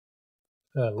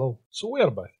Hello. So we are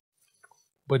back.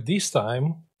 But this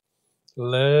time,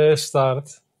 let's start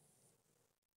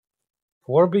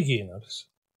for beginners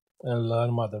and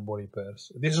learn motherboard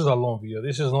repairs. This is a long video.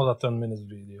 This is not a 10 minutes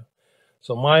video.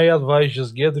 So my advice,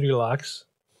 just get relaxed.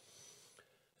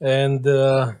 And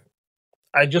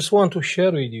I just want to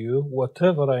share with you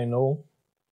whatever I know,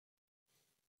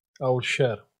 I will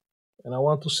share. And I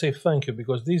want to say thank you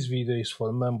because this video is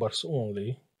for members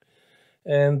only.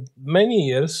 And many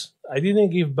years, I didn't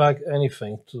give back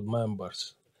anything to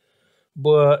members.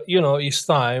 But, it's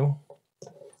time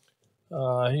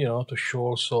to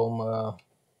show some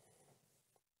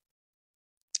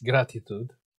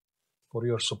gratitude for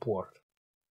your support.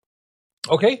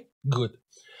 Okay, good.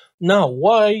 Now,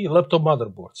 why laptop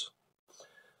motherboards?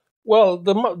 Well,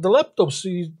 the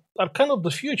laptops are kind of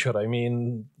the future. I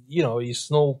mean,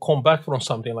 it's no comeback from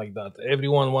something like that.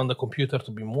 Everyone wants the computer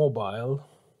to be mobile,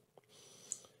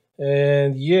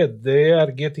 and yet they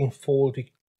are getting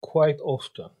faulty quite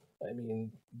often. I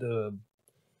mean, the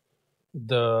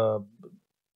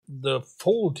the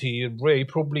faulty rate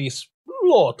probably is a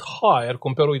lot higher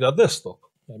compared with a desktop.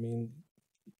 I mean,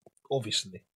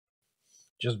 obviously,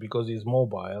 just because it's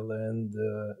mobile and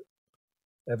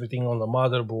everything on the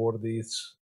motherboard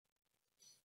is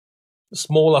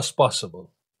small as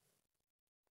possible.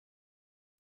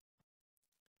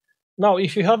 Now,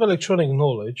 if you have electronic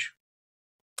knowledge,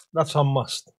 that's a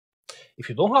must. If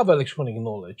you don't have electronic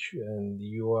knowledge and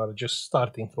you are just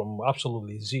starting from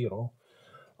absolutely zero,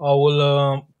 I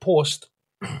will post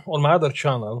on my other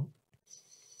channel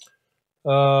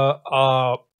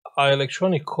a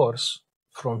electronic course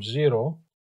from zero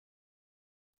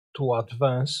to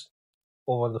advance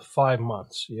over the 5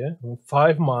 months. Yeah, in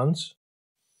 5 months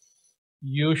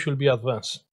you should be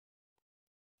advanced.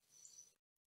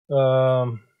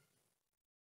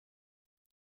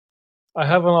 I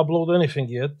haven't uploaded anything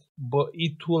yet, but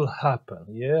it will happen.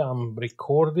 Yeah, I'm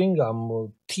recording,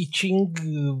 I'm teaching.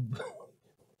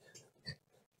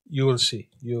 You will see.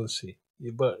 You will see.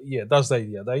 But yeah, that's the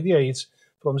idea. The idea is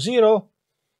from zero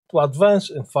to advance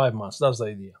in 5 months. That's the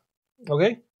idea.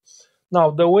 Okay.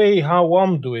 Now the way how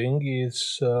I'm doing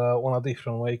is on a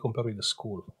different way compared with the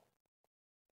school.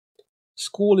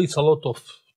 School is a lot of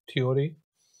theory,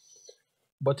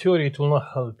 but theory it will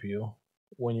not help you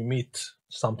when you meet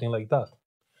something like that.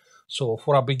 So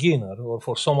for a beginner or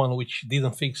for someone which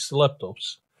didn't fix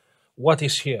laptops, what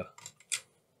is here?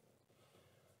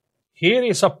 Here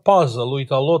is a puzzle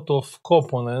with a lot of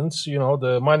components,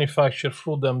 the manufacturer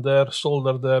threw them there,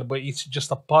 solder there, but it's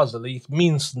just a puzzle. It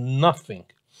means nothing.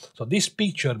 So this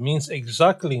picture means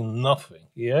exactly nothing,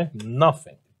 yeah?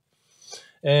 Nothing.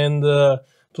 And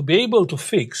to be able to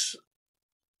fix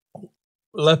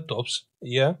laptops,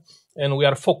 yeah, and we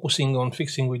are focusing on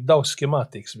fixing without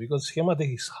schematics because schematic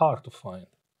is hard to find.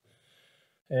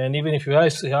 And even if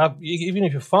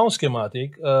you found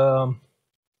schematic,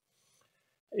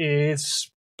 it's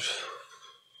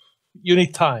you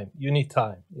need time. You need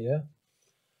time. Yeah.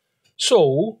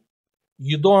 So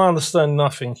you don't understand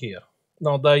nothing here.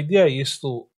 Now the idea is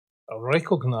to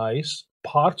recognize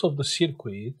parts of the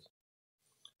circuit,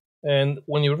 and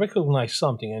when you recognize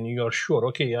something and you are sure,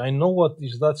 okay, I know what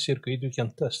is that circuit, you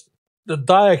can test it. The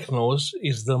diagnose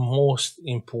is the most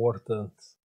important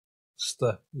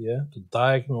step. Yeah, to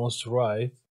diagnose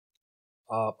right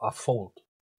a fault.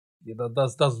 Yeah,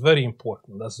 that's very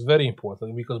important. That's very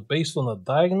important because based on the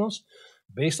diagnosis,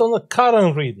 based on the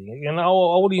current reading, and I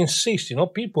will insist,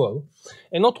 people,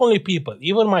 and not only people,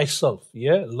 even myself,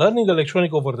 yeah, learning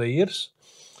electronic over the years,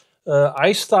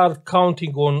 I start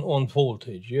counting on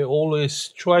voltage. Yeah, always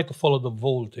try to follow the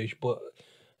voltage, but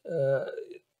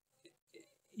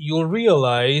you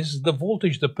realize the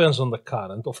voltage depends on the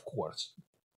current, of course,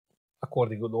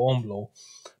 according to the Ohm law.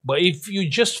 But if you're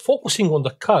just focusing on the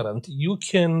current, you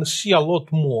can see a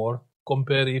lot more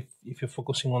compared if you're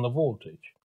focusing on the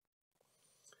voltage.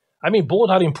 I mean,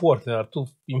 both are important, are two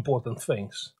important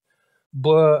things.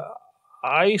 But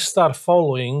I start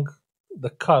following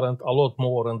the current a lot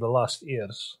more in the last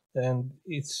years. And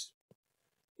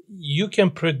you can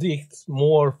predict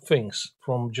more things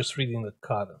from just reading the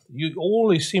current. You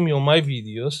always see me on my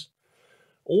videos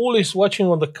always watching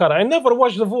on the current. I never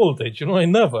watch the voltage, I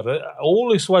never. I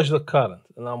always watch the current,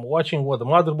 and I'm watching what the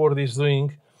motherboard is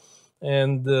doing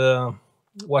and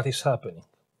what is happening.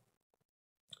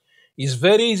 It's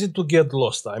very easy to get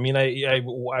lost. I mean,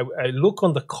 I look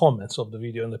on the comments of the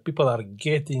video, and the people are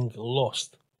getting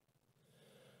lost.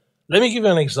 Let me give you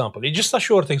an example. It's just a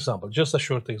short example. Just a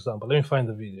short example. Let me find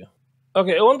the video.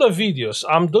 Okay, on the videos,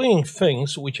 I'm doing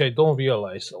things which I don't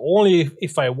realize. Only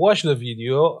if I watch the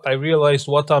video, I realize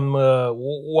what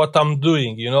I'm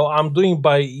doing. You know, I'm doing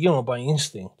by by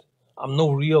instinct. I'm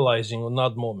not realizing on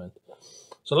that moment.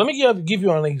 So let me give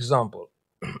you an example.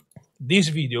 This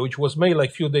video, which was made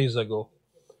like few days ago.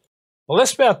 Well,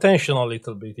 let's pay attention a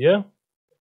little bit, yeah?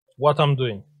 What I'm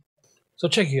doing. So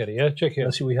check here, yeah? Check here.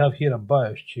 Let's see, we have here a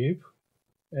BIOS chip,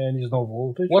 and there's no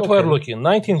voltage. What we're looking,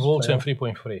 19 volts and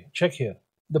 3.3. Check here.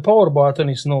 The power button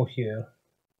is not here.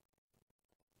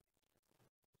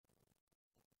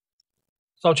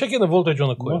 So I'm checking the voltage on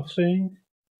the coil. Nothing.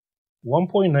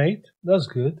 1.8, that's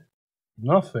good.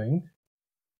 Nothing.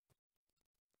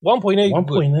 1.8,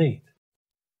 1.8.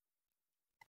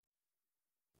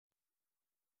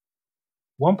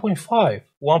 1.5.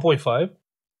 1.5.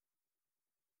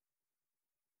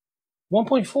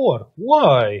 1.4.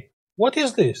 Why? What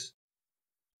is this?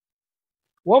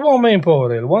 What about main power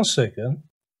rail? 1 second.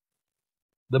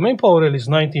 The main power rail is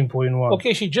 19.1.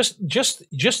 Okay, she just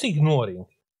ignoring.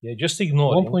 Yeah, just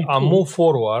ignoring. 1.2. I'll move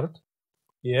forward.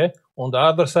 Yeah, on the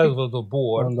other side of the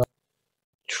board.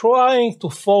 Trying to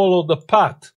follow the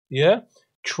path. Yeah,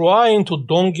 trying to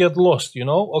don't get lost. You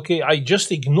know. Okay, I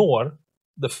just ignore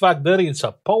the fact that it's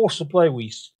a power supply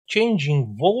with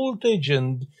changing voltage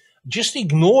and just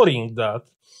ignoring that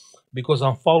because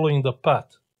I'm following the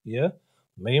path. Yeah,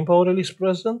 main power rail is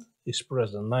present.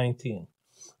 19.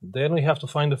 Then we have to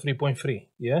find the 3.3.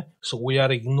 Yeah, so we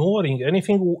are ignoring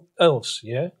anything else.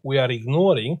 Yeah, we are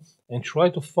ignoring and try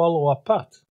to follow a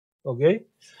path. Okay,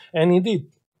 and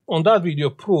indeed on that video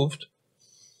proved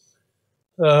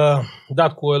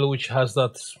that coil which has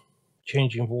that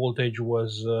changing voltage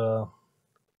was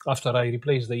after I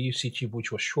replaced the EC chip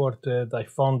which was shorted. I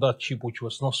found that chip which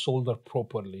was not soldered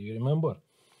properly. You remember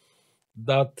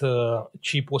that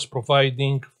chip was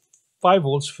providing 5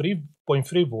 volts,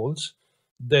 3.3 volts,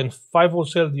 then 5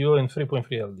 volts LDO and 3.3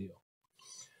 LDO.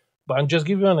 But I'm just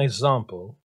giving you an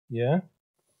example. Yeah,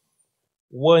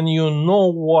 when you know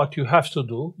what you have to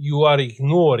do, you are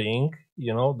ignoring,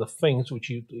 the things which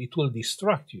it will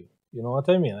distract you. You know what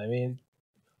I mean? I mean,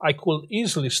 I could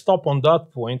easily stop on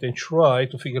that point and try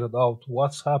to figure out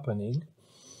what's happening,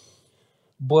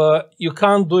 but you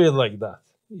can't do it like that.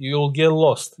 You'll get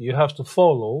lost. You have to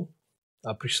follow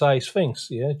precise things.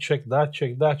 Yeah, check that,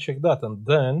 check that, check that, and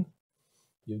then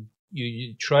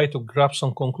you try to grab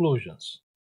some conclusions.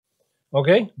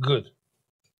 Okay, good.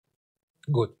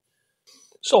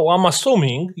 So I'm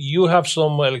assuming you have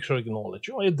some electronic knowledge.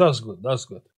 Oh, that's good. That's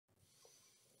good.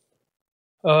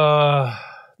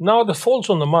 Now the faults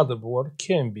on the motherboard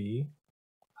can be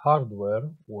hardware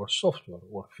or software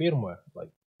or firmware, like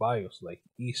BIOS, like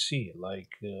EC,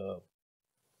 like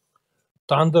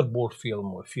Thunderbolt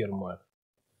firmware.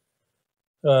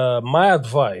 My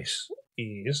advice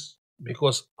is,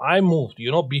 because I moved,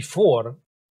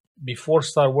 before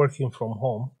start working from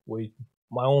home with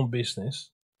my own business,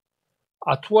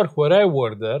 at work where I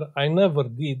work there, I never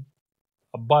did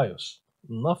a BIOS.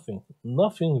 Nothing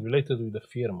related with the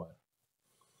firmware.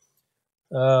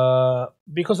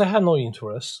 Because I had no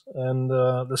interest, and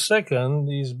the second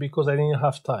is because I didn't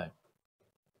have time.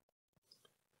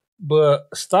 But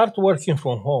start working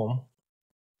from home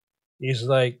is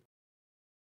like,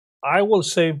 I will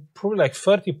say probably like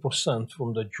 30%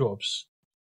 from the jobs.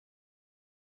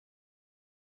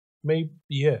 Maybe,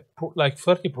 yeah, like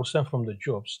 30% from the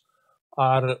jobs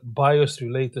are BIOS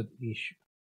related issue.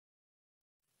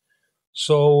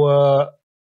 So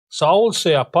I will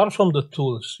say, apart from the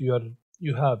tools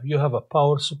you have a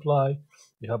power supply,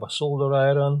 you have a solder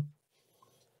iron,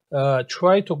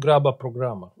 try to grab a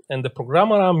programmer. And the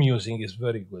programmer I'm using is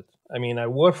very good. I mean, I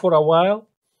worked for a while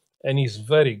and he's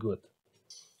very good.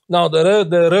 Now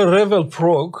the Revel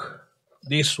Prog,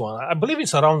 this one, I believe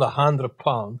it's around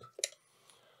 £100,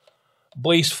 but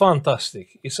it's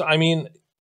fantastic. I mean,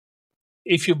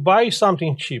 if you buy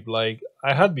something cheap, like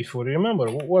I had before, remember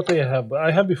what I have?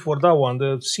 I had before that one,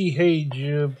 the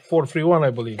CH431,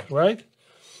 I believe, right?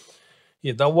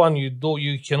 Yeah, that one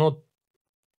you cannot,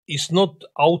 it's not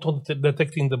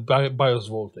auto-detecting the BIOS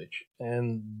voltage.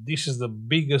 And this is the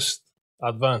biggest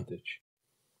advantage.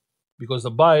 Because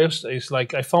the BIOS is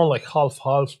like, I found like half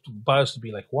BIOS to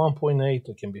be like 1.8,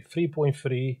 it can be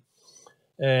 3.3.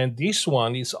 And this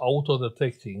one is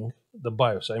auto-detecting the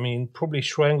BIOS. I mean, probably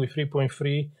showing with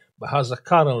 3.3, but has a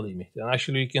current limit. And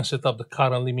actually, you can set up the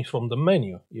current limit from the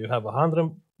menu. You have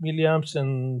 100 milliamps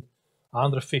and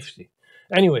 150.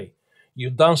 Anyway,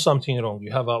 you've done something wrong.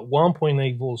 You have a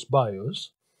 1.8 volts BIOS,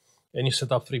 and you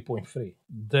set up 3.3.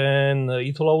 Then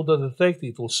it will auto-detect.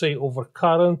 It will say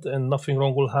overcurrent, and nothing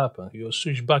wrong will happen. You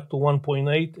switch back to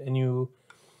 1.8, and you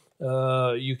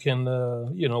you can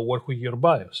work with your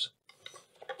BIOS.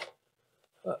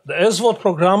 The SVOD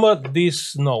programmer,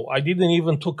 no, I didn't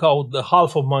even took out the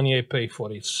half of money I pay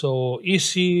for it. So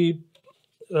EC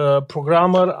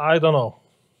programmer, I don't know.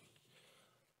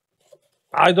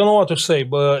 I don't know what to say,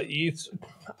 but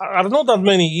are not that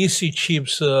many EC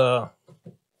chips,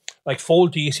 like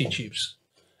faulty EC chips.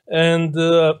 And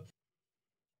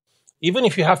even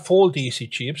if you have faulty EC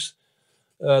chips,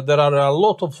 there are a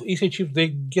lot of EC chips, they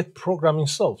get programmed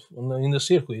themselves in the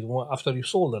circuit after you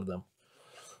solder them.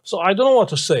 So I don't know what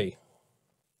to say.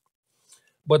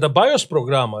 But the BIOS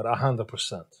programmer,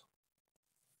 100%.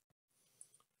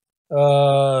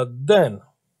 Then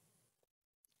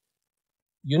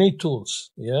you need tools,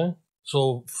 yeah?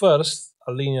 So first,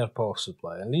 a linear power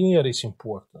supply. And linear is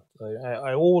important.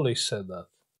 I always said that.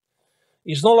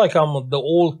 It's not like I'm the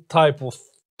old type of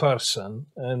person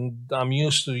and I'm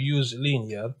used to use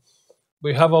linear.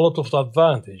 We have a lot of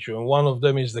advantage, and one of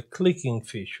them is the clicking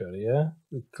feature, yeah?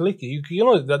 The clicking, you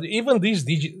know that even this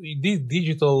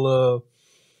digital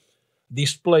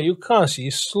display, you can't see,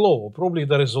 it's slow. Probably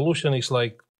the resolution is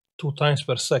like 2 times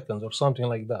per second or something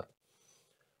like that.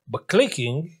 But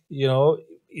clicking,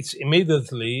 it's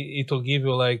immediately, it will give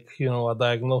you like, a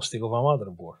diagnostic of a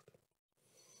motherboard.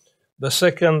 The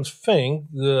second thing,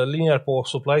 the linear power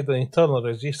supply, the internal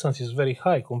resistance is very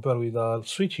high compared with the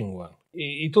switching one.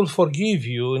 It will forgive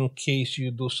you in case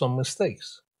you do some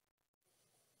mistakes.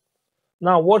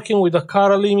 Now, working with a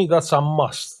Carolini, that's a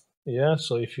must. Yeah,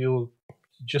 so if you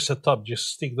just set up, just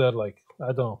stick there like, I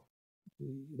don't know,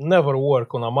 never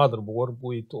work on a motherboard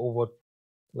with over,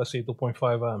 let's say,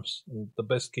 2.5 amps in the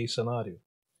best case scenario.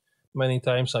 Many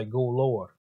times I go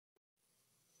lower.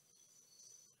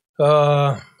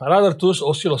 Another tool is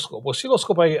oscilloscope.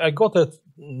 Oscilloscope, I got it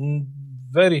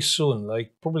very soon,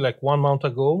 probably like 1 month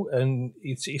ago, and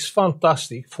it's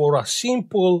fantastic for a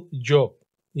simple job,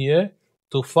 yeah,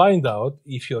 to find out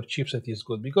if your chipset is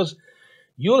good, because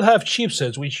you'll have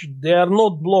chipsets which they are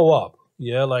not blow up,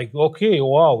 yeah, like, okay,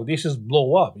 wow, this is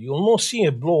blow up. You'll not see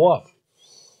it blow up,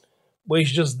 but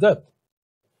it's just that.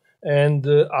 And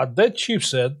at that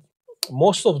chipset,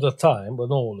 most of the time, but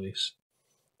not always,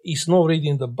 it's not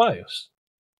reading the BIOS.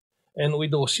 And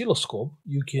with the oscilloscope,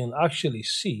 you can actually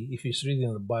see if it's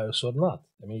reading the BIOS or not.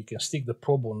 I mean, you can stick the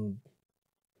probe on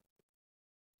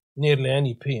nearly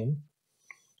any pin.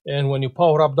 And when you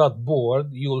power up that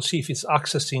board, you will see if it's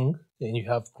accessing, and you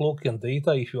have clock and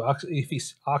data, if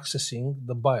it's accessing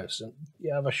the BIOS. And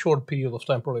you have a short period of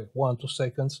time, probably 1-2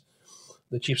 seconds,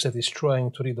 the chipset is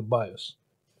trying to read the BIOS.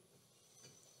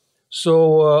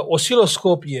 So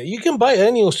oscilloscope, yeah, you can buy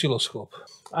any oscilloscope.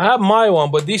 I have my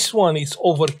one, but this one is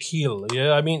overkill.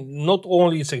 Yeah, I mean, not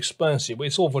only it's expensive, but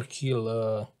it's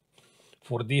overkill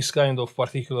for this kind of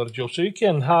particular job. So you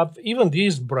can have even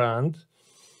this brand,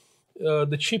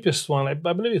 the cheapest one. I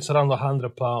believe it's around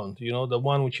 £100. The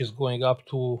one which is going up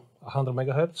to 100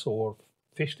 megahertz or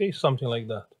 50, something like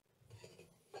that.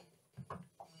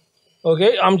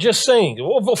 Okay, I'm just saying.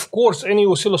 Of course, any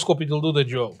oscilloscope, it will do the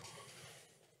job.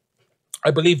 I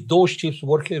believe those chips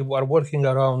are working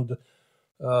around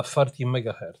 30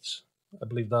 megahertz. I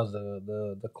believe that's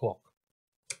the clock.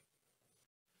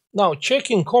 Now,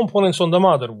 checking components on the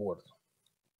motherboard.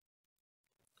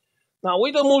 Now,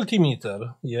 with a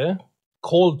multimeter, yeah,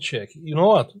 cold check. You know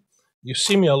what? You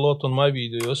see me a lot on my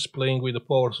videos playing with the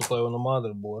power supply on the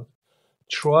motherboard.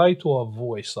 Try to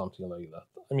avoid something like that.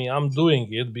 I mean, I'm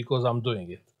doing it because I'm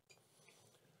doing it.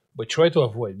 But try to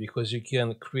avoid, because you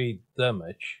can create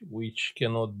damage which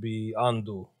cannot be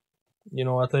undone. You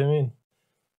know what I mean?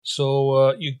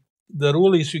 So the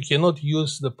rule is you cannot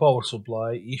use the power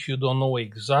supply if you don't know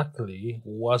exactly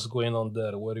what's going on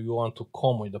there, where you want to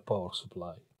come with the power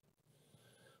supply.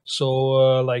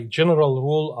 So like general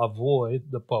rule,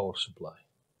 avoid the power supply.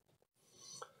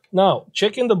 Now,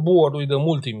 checking the board with the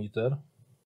multimeter,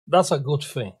 that's a good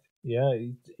thing. Yeah,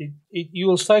 you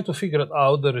will start to figure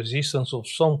out the resistance of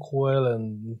some coil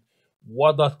and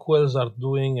what that coils are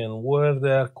doing and where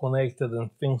they are connected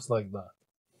and things like that.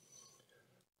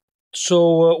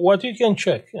 So what you can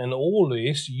check, and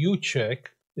always you check,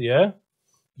 yeah,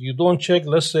 you don't check,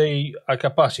 let's say, a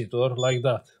capacitor like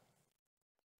that.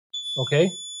 Okay,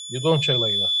 you don't check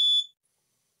like that,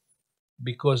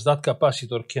 because that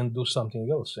capacitor can do something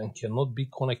else and cannot be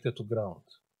connected to ground.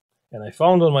 And I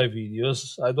found on my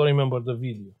videos, I don't remember the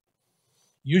video.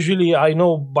 Usually I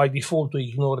know by default to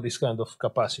ignore this kind of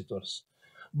capacitors,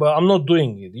 but I'm not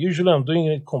doing it. Usually I'm doing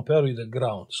it compared with the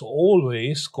ground. So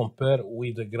always compare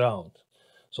with the ground.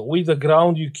 So with the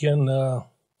ground you can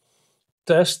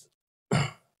test.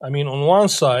 I mean, on one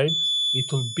side it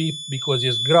will be because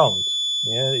it's ground.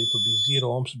 Yeah, it will be 0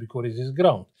 ohms because it is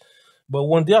ground. But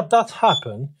when that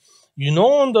happen, you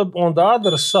know, on the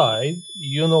other side,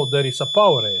 you know, there is a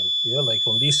power rail. Yeah, like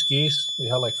on this case, we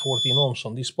have like 14 ohms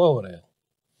on this power rail.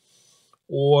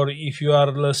 Or if you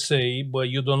are, let's say, but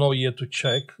you don't know yet to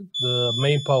check the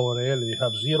main power rail, you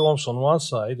have 0 ohms on one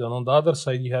side, and on the other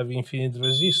side you have infinite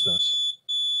resistance.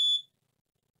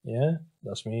 Yeah,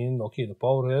 that means, okay, the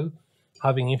power rail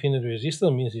having infinite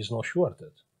resistance means it's not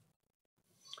shorted.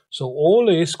 So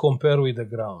always compare with the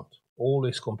ground.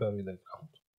 Always compare with the ground.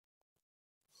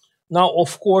 Now,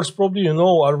 of course, probably you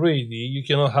know already, you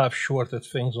cannot have shorted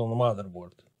things on the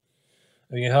motherboard.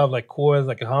 You have like coils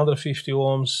like 150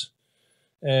 ohms,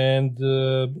 and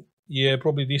yeah,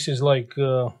 probably this is like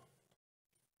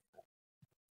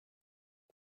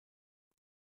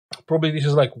probably this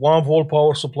is like 1 volt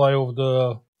power supply of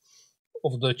the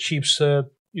chipset.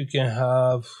 You can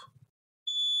have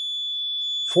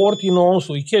 14 ohms,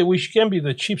 which can be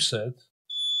the chipset,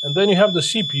 and then you have the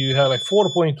CPU. You have like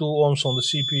 4.2 ohms on the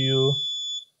CPU,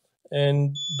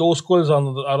 and those coils are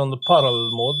on the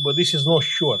parallel mode. But this is not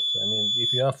short. I mean,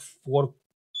 if you have 4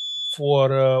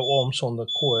 ohms on the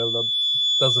coil, that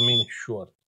doesn't mean it's short.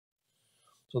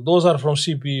 So those are from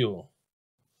CPU.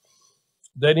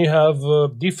 Then you have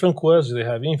different coils. They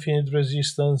have infinite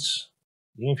resistance,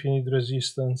 infinite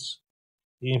resistance,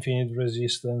 infinite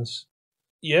resistance.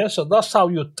 Yeah, so that's how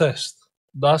you test.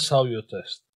 That's how you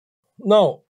test.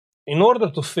 Now, in order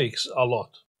to fix a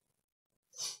lot,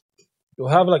 you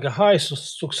have like a high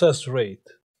success rate.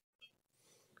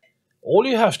 All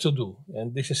you have to do,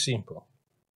 and this is simple,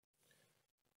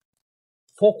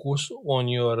 focus on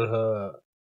your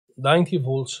 90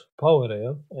 volts power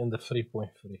rail and the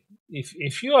 3.3.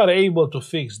 If you are able to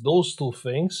fix those two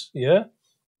things, yeah,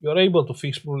 you're able to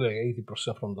fix probably like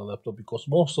 80% from the laptop, because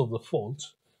most of the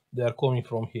faults, they are coming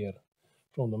from here,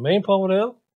 from the main power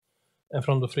rail and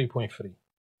from the 3.3.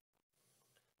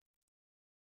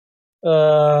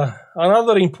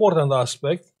 Another important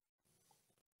aspect,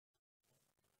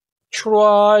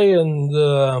 try and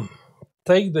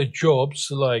take the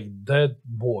jobs like dead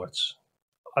boards.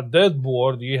 A dead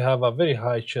board, you have a very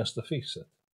high chance to fix it.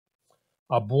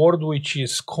 A board which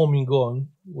is coming on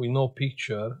with no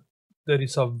picture, there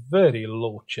is a very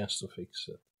low chance to fix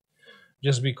it.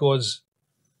 Just because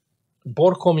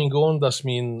board coming on does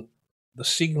mean the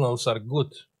signals are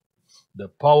good. The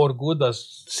power good,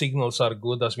 as signals are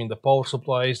good, does mean the power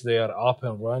supplies, they are up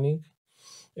and running,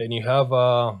 and you have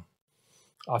a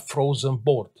frozen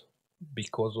board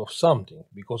because of something,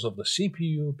 because of the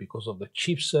CPU, because of the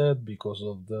chipset, because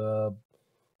of the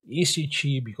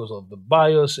ECG, because of the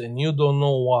BIOS, and you don't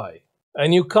know why,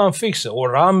 and you can't fix it,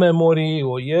 or RAM memory,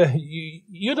 or yeah,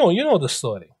 you know the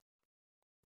story.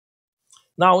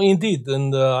 Now, indeed,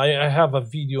 and I have a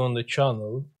video on the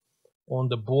channel on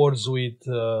the boards with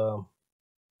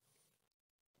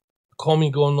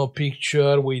coming on a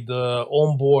picture with the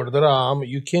onboard RAM.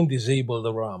 You can disable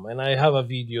the RAM, and I have a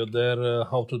video there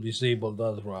how to disable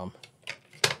that RAM.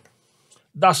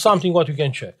 That's something what you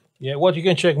can check. Yeah, what you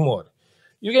can check more.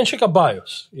 You can check a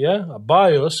BIOS. Yeah, a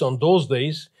BIOS on those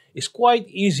days is quite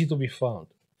easy to be found.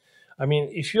 I mean,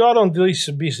 if you are on this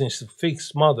business to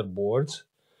fix motherboards,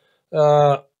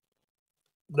 the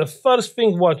first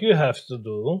thing what you have to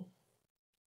do,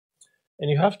 and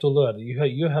you have to learn,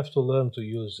 you have to learn to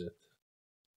use it.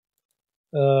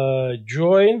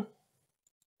 Join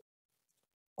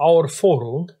our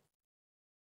forum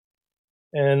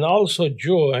and also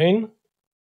join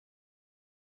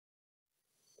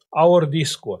our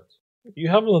Discord. You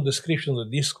have in the description the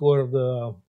Discord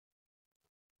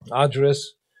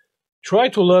address. Try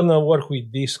to learn and work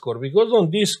with Discord, because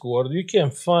on Discord you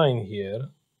can find here,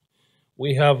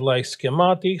 we have like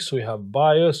schematics, we have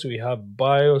BIOS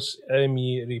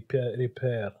ME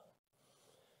repair.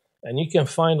 And you can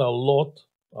find a lot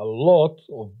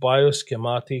of BIOS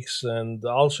schematics, and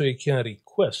also you can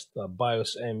request a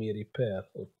BIOS ME repair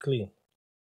or clean.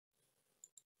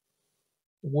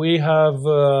 We have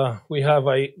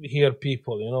here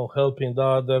people, you know, helping the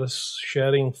others,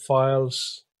 sharing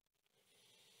files.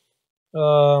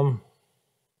 In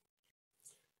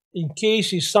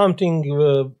case it's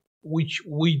something which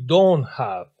we don't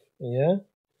have, yeah,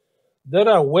 there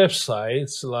are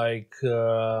websites like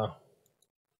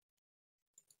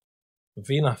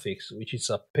Vinafix, which is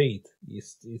a paid,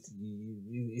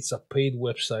 it's a paid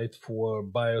website for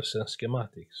BIOS and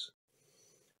schematics.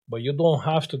 But you don't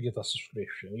have to get a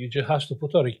subscription. You just have to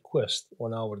put a request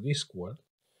on our Discord.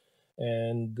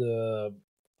 And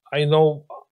I know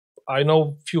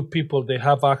few people, they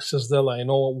have access there. I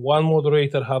know one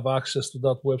moderator have access to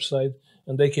that website,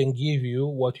 and they can give you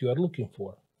what you are looking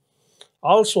for.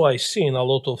 Also, I've seen a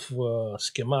lot of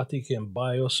schematic and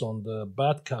BIOS on the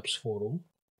Badcaps forum.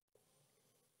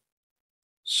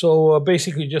 So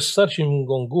basically, just searching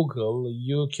on Google,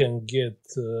 you can get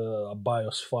a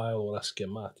BIOS file or a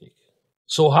schematic.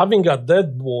 So having a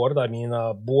dead board, I mean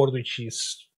a board which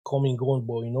is coming on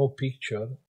by no picture,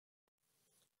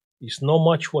 is not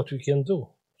much what we can do.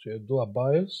 So you do a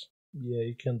BIOS? Yeah,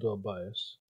 you can do a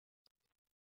BIOS.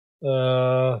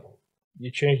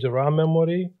 You change the RAM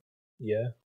memory? Yeah.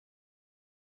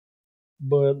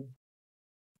 But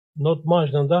not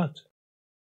much than that.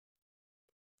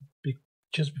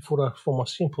 Just from a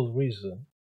simple reason,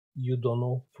 you don't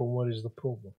know from where is the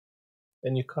problem.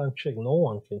 And you can't check, no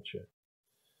one can check.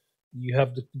 You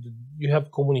have you have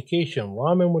communication,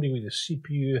 RAM memory with the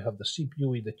CPU, you have the CPU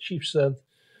with the chipset,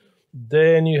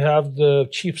 then you have the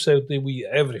chipset with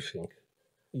everything.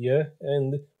 Yeah,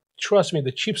 and trust me,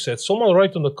 the chipset, someone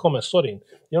write on the comment, sorry,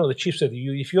 the chipset,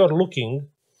 if you are looking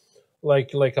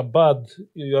like a bad,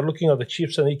 you're looking at the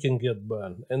chipset, it can get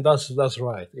burned. And that's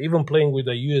right. Even playing with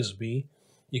a USB,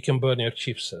 you can burn your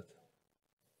chipset.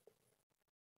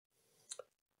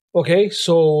 Okay,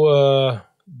 so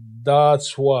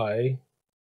that's why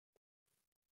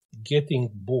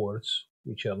getting boards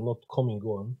which are not coming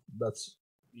on,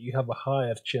 you have a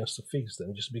higher chance to fix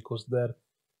them, just because they're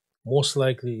most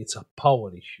likely it's a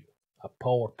power issue, a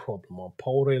power problem, a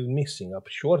power rail missing, a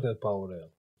shorted power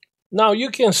rail. Now you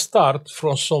can start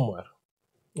from somewhere.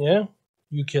 Yeah,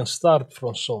 you can start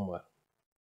from somewhere.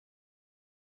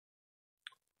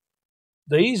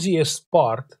 The easiest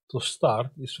part to start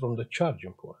is from the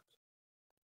charging port.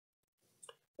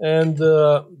 And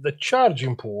the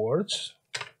charging ports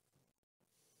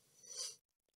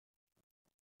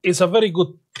is a very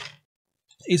good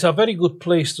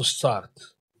place to start.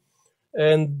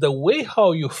 And the way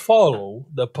how you follow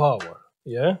the power,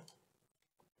 yeah?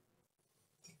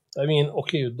 I mean,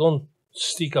 okay, you don't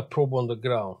stick a probe on the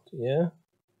ground, yeah?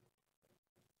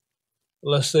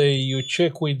 Let's say you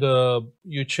check with the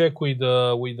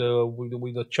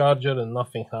charger and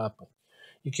nothing happened.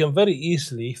 You can very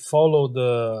easily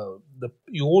follow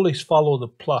you always follow the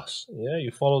plus, yeah?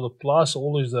 You follow the plus,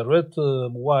 always the red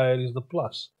wire is the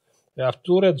plus. You have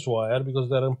two red wires because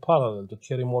they're in parallel to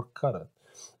carry more current.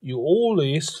 You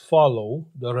always follow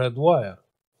the red wire.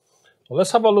 So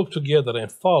let's have a look together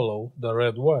and follow the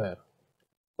red wire.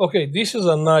 Okay, this is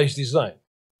a nice design.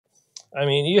 I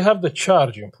mean, you have the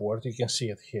charging port, you can see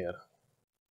it here.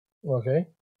 Okay,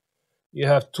 you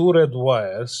have two red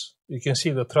wires, you can see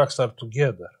the tracks are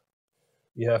together.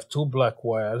 You have two black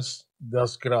wires,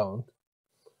 that's ground.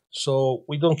 So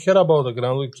we don't care about the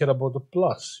ground, we care about the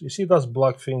plus. You see that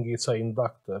black thing, it's an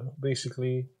inductor,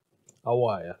 basically a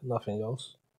wire, nothing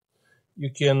else. You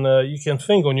can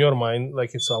think on your mind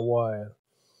like it's a wire.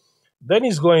 Then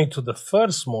it's going to the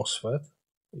first MOSFET.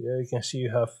 Yeah, you can see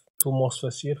you have two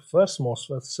MOSFETs here, first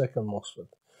MOSFET, second MOSFET.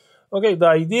 Okay, the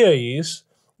idea is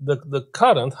the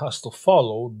current has to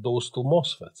follow those two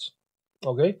MOSFETs.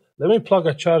 Okay, let me plug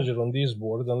a charger on this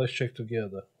board and let's check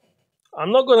together.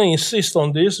 I'm not going to insist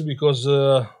on this because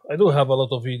I do have a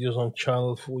lot of videos on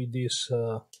channel with this,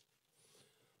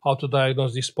 how to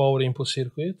diagnose this power input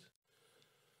circuit.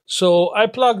 So I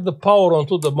plug the power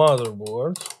onto the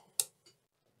motherboard.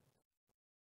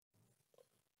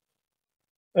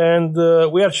 And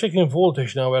we are checking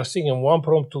voltage now. We are sticking one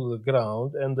probe to the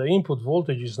ground, and the input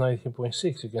voltage is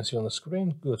 19.6. You can see on the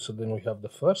screen. Good. So then we have the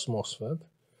first MOSFET.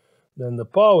 Then the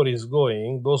power is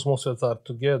going. Those MOSFETs are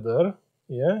together.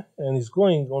 Yeah. And it's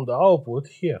going on the output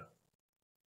here.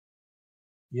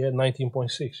 Yeah,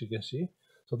 19.6. You can see.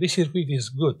 So this circuit is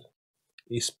good.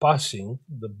 It's passing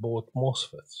the both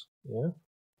MOSFETs. Yeah.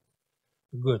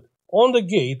 Good. On the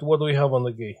gate, what do we have on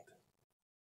the gate?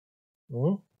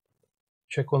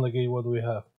 Check on the gate, what do we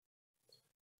have?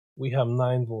 We have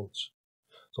 9 volts.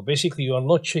 So basically you are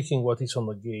not checking what is on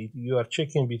the gate, you are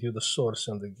checking between the source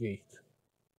and the gate.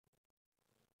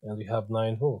 And we have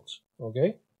 9 volts,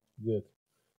 okay? Good.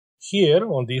 Here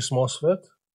on this MOSFET,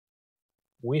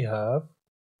 we have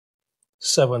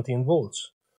 17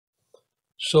 volts.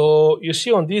 So you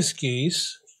see on this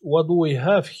case, what do we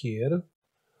have here?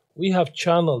 We have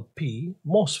channel P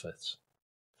MOSFETs.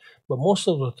 But most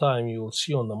of the time you will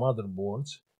see on the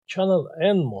motherboards channel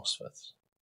N MOSFETs.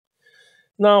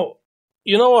 Now,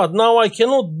 you know what? Now I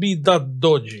cannot be that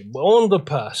dodgy, but on the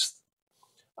past,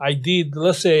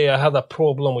 let's say I had a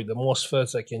problem with the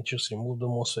MOSFETs, I can just remove the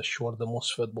MOSFET, short the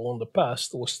MOSFET, but on the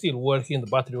past, it was still working, the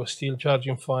battery was still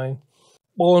charging fine.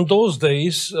 But on those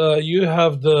days, you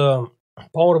have the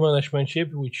power management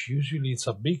chip, which usually it's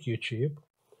a BQ chip,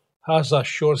 has a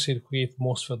short circuit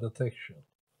MOSFET detection.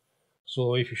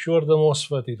 So if you short the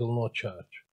MOSFET, it will not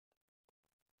charge.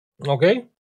 Okay?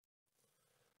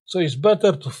 So it's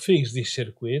better to fix this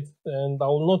circuit, and I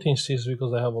will not insist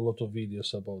because I have a lot of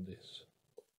videos about this.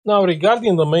 Now,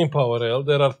 regarding the main power rail,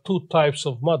 there are two types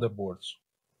of motherboards.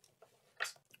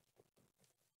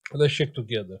 Let's check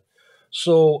together.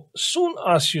 So soon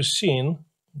as you've seen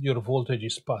your voltage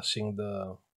is passing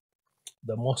the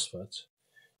MOSFETs,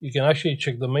 you can actually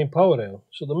check the main power rail.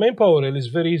 So the main power rail is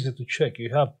very easy to check. You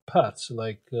have paths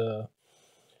like you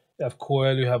have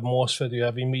coil, you have MOSFET, you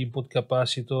have input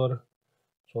capacitor.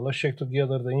 So let's check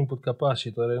together the input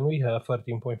capacitor, and we have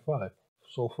 13.5.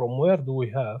 So from where do we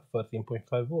have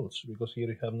 13.5 volts? Because here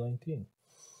we have 19.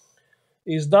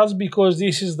 Is that because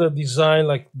this is the design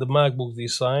like the MacBook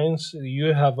designs?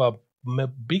 You have a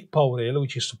big power rail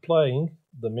which is supplying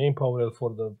the main power rail for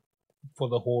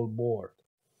the whole board.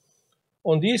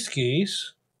 On this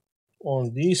case,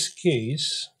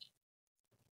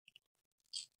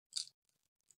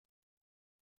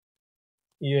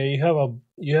 yeah, you have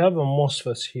a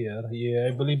MOSFETs here. Yeah,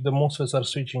 I believe the MOSFETs are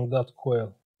switching that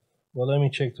coil. But let me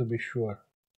check to be sure.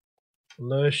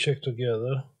 Let's check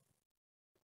together.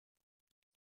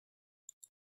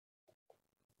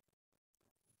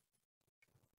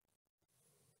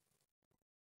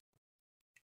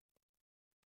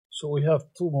 So we have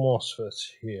two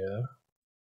MOSFETs here.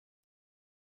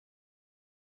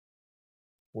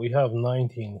 We have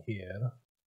 19 here.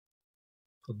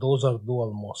 So those are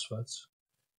dual MOSFETs.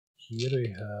 Here we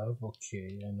have,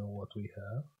 okay, I know what we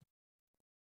have.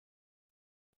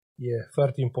 Yeah,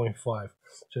 13.5.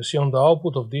 So you see on the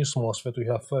output of this MOSFET, we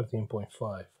have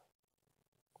 13.5.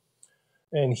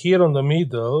 And here on the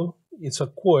middle, it's a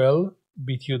coil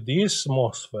between this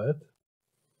MOSFET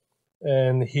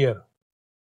and here.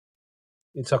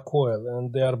 It's a coil,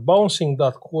 and they are bouncing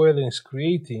that coil and it's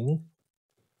creating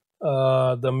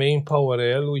the main power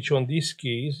rail, which on this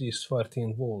case is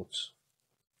 13 volts.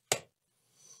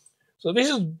 So this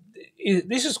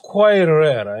is quite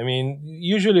rare. I mean,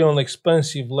 usually on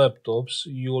expensive laptops,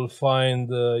 you'll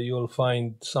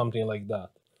find something like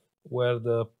that, where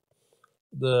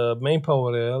the main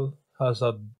power rail has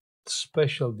a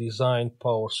special designed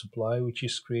power supply, which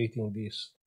is creating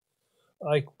this.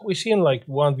 Like we seen like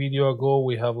one video ago,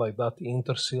 we have like that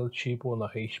Intersil chip on a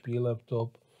HP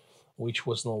laptop, which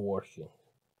was not working.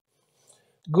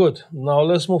 Good. Now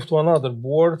let's move to another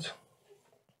board.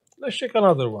 Let's check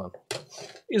another one.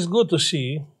 It's good to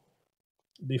see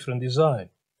different design.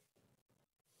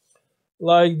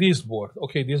 Like this board.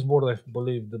 Okay, this board, I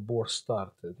believe the board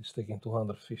started. It's taking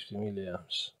 250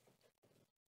 milliamps.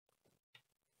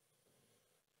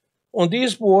 On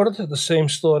this board, the same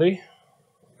story.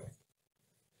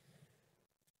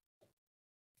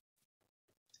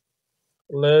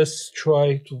 Let's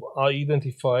try to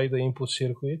identify the input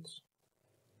circuits.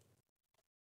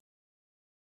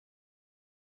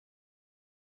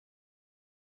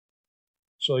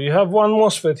 So you have one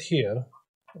MOSFET here.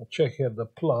 I'll check here the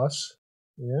plus.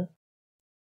 Yeah.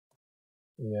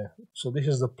 So this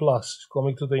is the plus. It's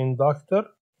coming to the inductor.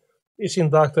 This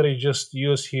inductor is just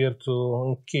used here to,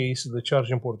 in case the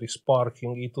charging port is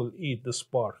sparking, it will eat the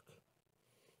spark.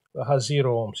 It has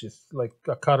 0 ohms. It's like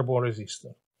a carbon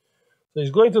resistor. So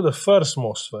it's going to the first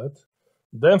MOSFET.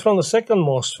 Then from the second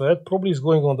MOSFET, probably it's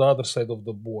going on the other side of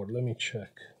the board. Let me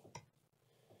check.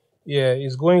 Yeah,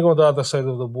 it's going on the other side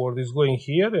of the board. It's going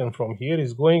here, and from here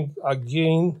it's going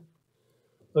again.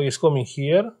 So it's coming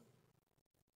here.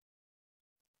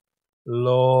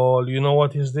 Lol, you know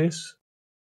what is this?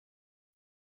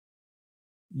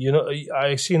 You know,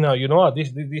 I see now. You know what?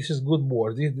 This is good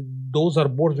board. Those are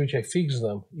boards which I fixed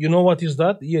them. You know what is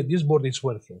that? Yeah, this board is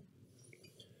working.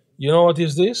 You know what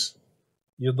is this?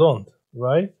 You don't,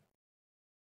 right?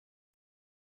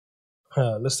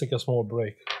 Let's take a small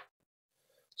break.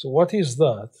 So what is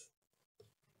that?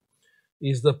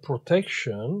 Is the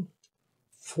protection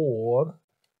for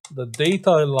the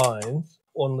data line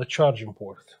on the charging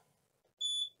port.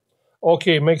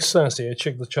 Okay, makes sense. Yeah, I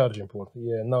checked the charging port.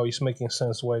 Yeah, now it's making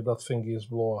sense why that thing is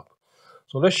blow up.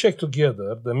 So let's check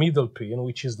together the middle pin,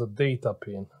 which is the data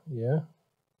pin. Yeah,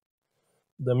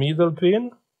 the middle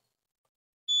pin.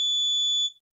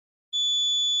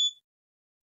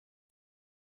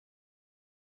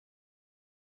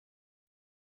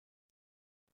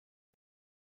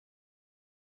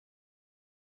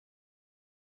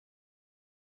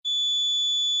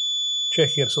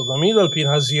 Check here. So the middle pin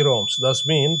has 0 ohms. That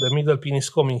means the middle pin is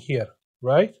coming here,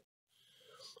 right?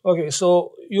 Okay,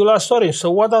 so you'll ask, sorry,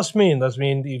 so what does mean? Does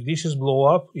mean if this is blow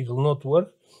up, it will not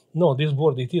work? No, this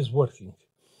board, it is working.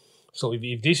 So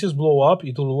if this is blow up,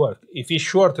 it will work. If it's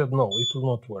shorted, no, it will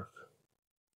not work.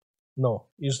 No,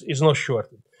 it's not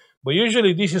shorted. But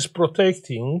usually this is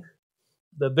protecting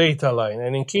the data line,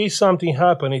 and in case something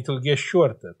happens, it will get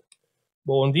shorted.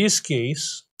 But in this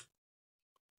case,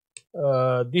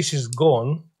 this is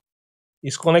gone.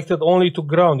 It's connected only to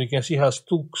ground. You can see it has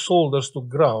 2 solders to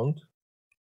ground.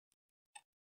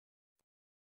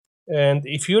 And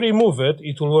if you remove it,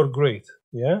 it will work great.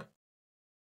 Yeah.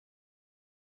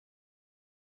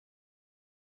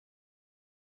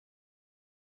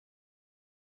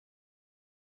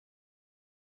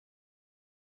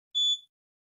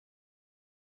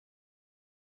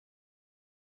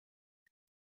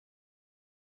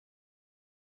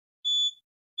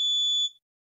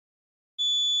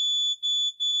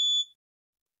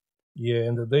 Yeah,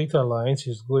 and the data lines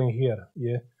is going here.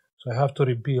 Yeah, so I have to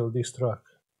rebuild this track.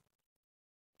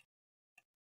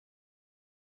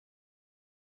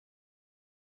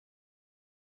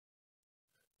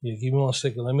 Yeah, give me 1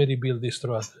 second. Let me rebuild this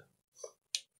track.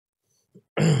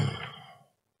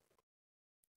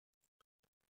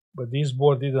 But this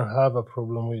board didn't have a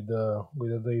problem with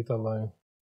the data line.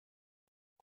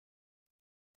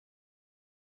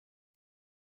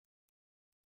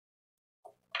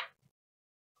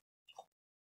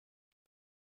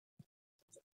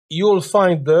 You will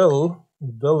find the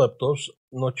laptops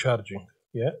not charging.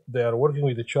 Yeah, they are working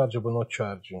with the charger but not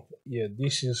charging. Yeah,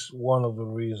 this is one of the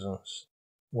reasons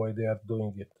why they are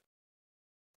doing it.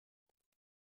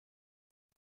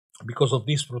 Because of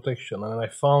this protection, and I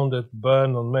found it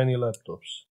burned on many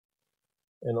laptops.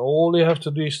 And all you have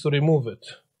to do is to remove it.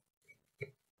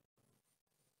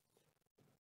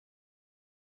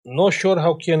 Not sure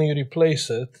how can you replace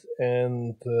it,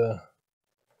 and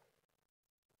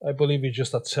I believe it's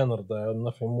just a Zener diode,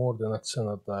 nothing more than a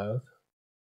Zener diode.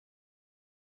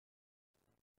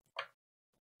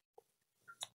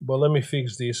 But let me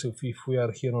fix this if we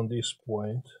are here on this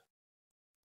point,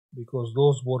 because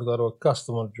those boards are a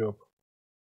customer job.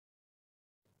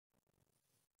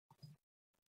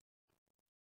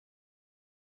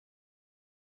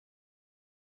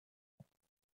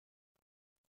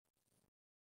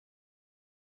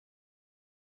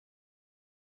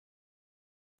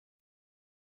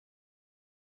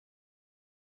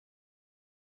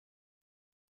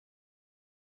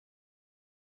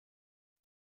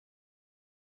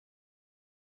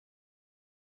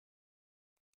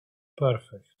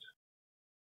 Perfect.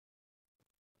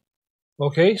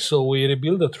 Okay, so we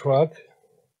rebuild the track.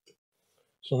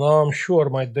 So now I'm sure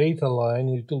my data line,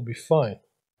 it will be fine.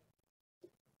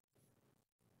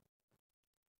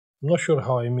 I'm not sure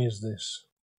how I missed this.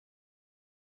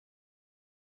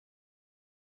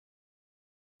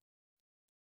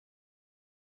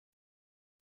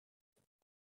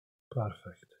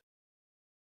 Perfect.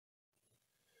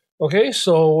 Okay,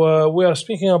 so we are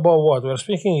speaking about what? We are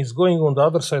speaking is going on the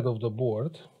other side of the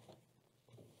board.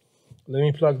 Let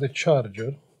me plug the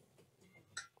charger.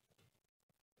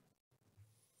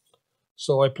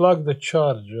 So I plug the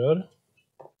charger.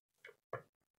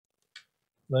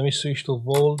 Let me switch to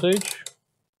voltage.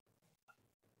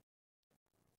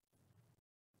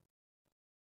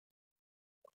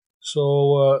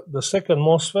 So the second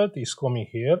MOSFET is coming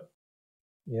here.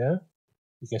 Yeah,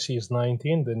 you can see it's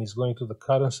 19, then it's going to the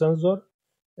current sensor.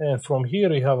 And from here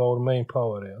we have our main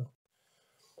power rail.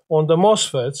 On the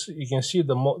MOSFETs, you can see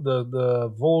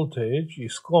the voltage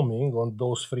is coming on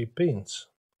those 3 pins.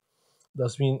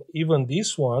 That means even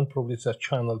this one probably is a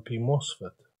channel P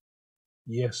MOSFET.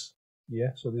 Yes, yeah,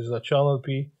 so this is a channel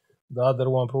P. The other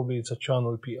one probably is a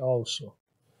channel P also.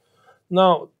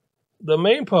 Now, the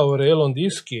main power rail on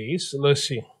this case, let's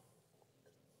see.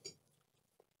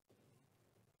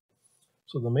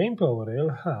 So the main power rail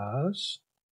has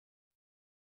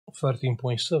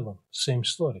 13.7, same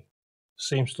story.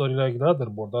 Same story like the other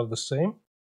board. Are the same?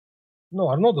 No,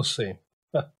 are not the same.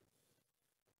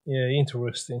 Yeah,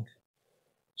 interesting.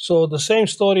 So the same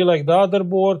story like the other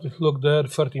board. Look there,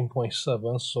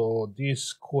 13.7. So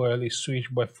this coil is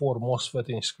switched by 4 MOSFET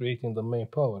and is creating the main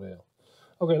power rail.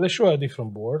 Okay, let's show a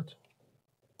different board.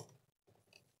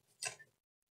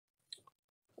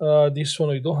 This one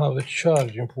we don't have the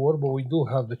charging port, but we do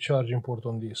have the charging port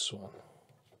on this one.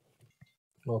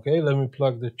 Okay, let me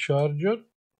plug the charger.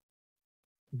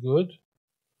 Good.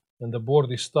 And the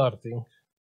board is starting.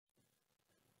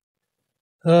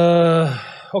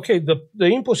 Okay, the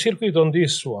input circuit on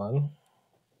this one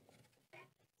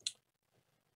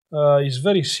is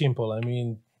very simple. I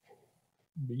mean,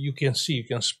 you can see, you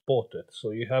can spot it.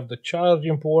 So you have the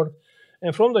charging port,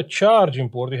 and from the charging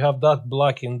port you have that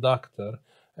black inductor,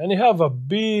 and you have a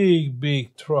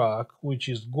big track which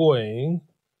is going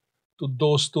to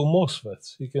those 2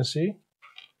 MOSFETs. You can see.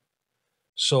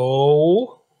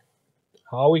 So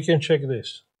how we can check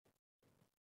this?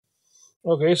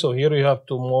 Okay, so here we have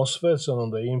two MOSFETs, and on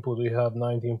the input we have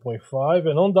 19.5,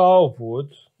 and on the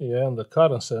output, yeah, on the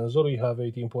current sensor, we have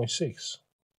 18.6.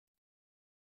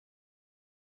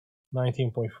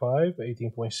 19.5,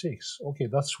 18.6. Okay,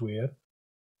 that's weird.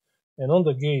 And on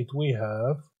the gate we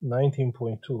have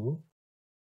 19.2.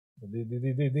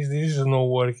 This is not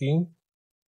working.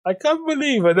 I can't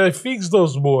believe it. I fixed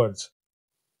those boards.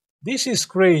 This is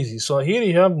crazy. So here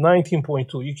you have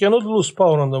 19.2. You cannot lose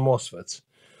power on the MOSFETs.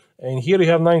 And here you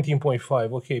have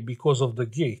 19.5. Okay, because of the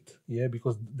gate. Yeah,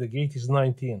 because the gate is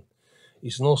 19.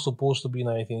 It's not supposed to be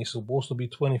 19. It's supposed to be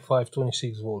 25,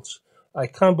 26 volts. I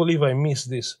can't believe I missed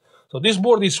this. So this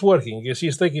board is working. You see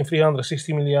it's taking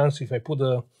 360 milliamps. If I put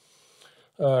the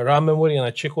RAM memory and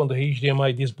I check on the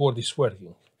HDMI, this board is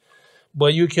working.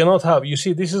 But you cannot have, you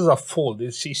see, this is a fault.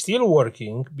 It's still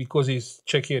working because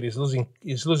check here, it's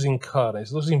losing current,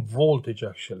 it's losing voltage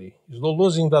actually. It's not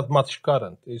losing that much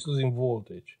current, it's losing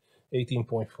voltage,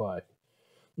 18.5.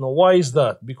 Now, why is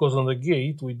that? Because on the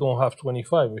gate, we don't have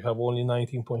 25, we have only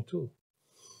 19.2.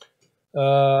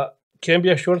 Can be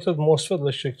a shorted MOSFET,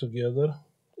 let's check together.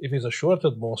 If it's a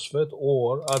shorted MOSFET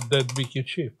or a dead BQ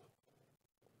chip.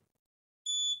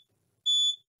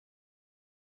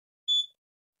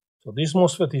 So this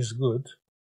MOSFET is good.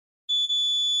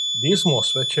 This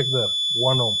MOSFET, check there,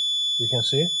 1 ohm. You can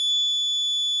see?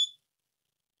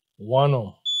 1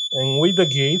 ohm. And with the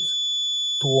gate,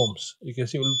 2 ohms. You can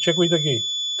see, check with the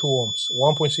gate, 2 ohms,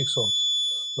 1.6 ohms.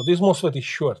 So this MOSFET is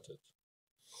shorted.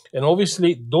 And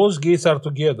obviously, those gates are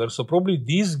together, so probably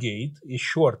this gate is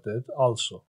shorted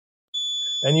also.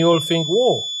 And you all think,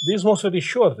 whoa, this MOSFET is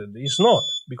shorted. It's not,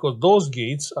 because those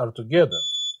gates are together.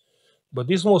 But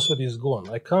this MOSFET is gone.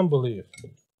 I can't believe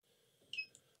it.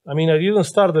 I mean, I didn't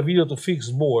start the video to fix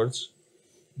boards,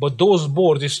 but those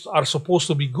boards are supposed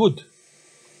to be good.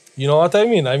 You know what I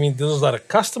mean? I mean, those are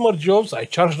customer jobs. I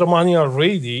charged the money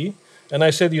already, and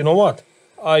I said, you know what?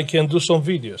 I can do some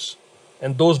videos.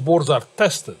 And those boards are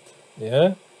tested.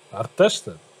 Yeah? Are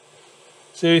tested.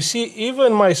 So you see,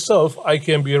 even myself, I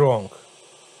can be wrong.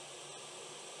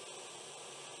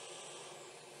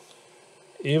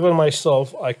 Even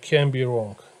myself, I can be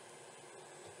wrong.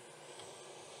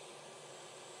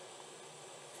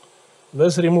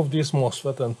 Let's remove this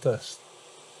MOSFET and test.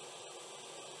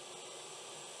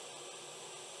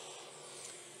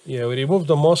 Yeah, we remove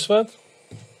the MOSFET.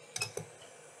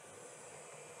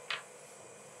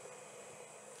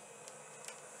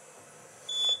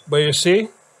 But you see,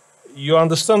 you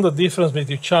understand the difference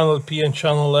between channel P and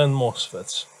channel N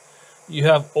MOSFETs. You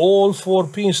have all 4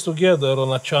 pins together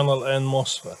on a channel N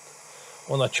MOSFET.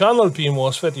 On a channel P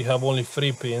MOSFET, you have only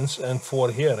 3 pins and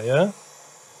 4 here, yeah?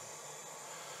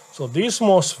 So this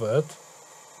MOSFET,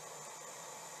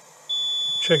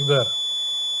 check there,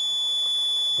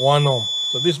 1 ohm.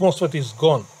 So this MOSFET is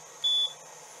gone.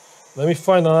 Let me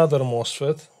find another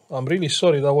MOSFET. I'm really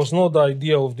sorry, that was not the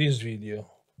idea of this video.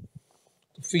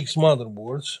 To fix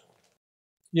motherboards.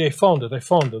 Yeah, I found it.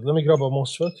 Let me grab a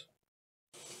MOSFET.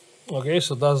 Okay,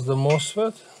 so that's the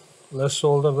MOSFET. Let's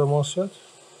solder the MOSFET.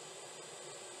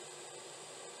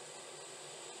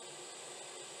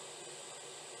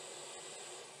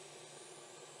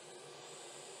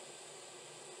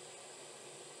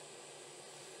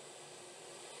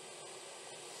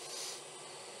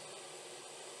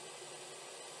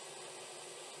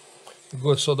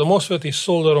 Good, so the MOSFET is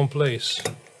soldered on place.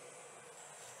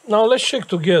 Now let's check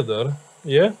together,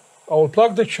 yeah? I will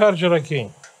plug the charger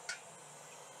again.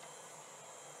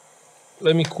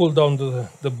 Let me cool down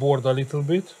the board a little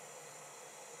bit.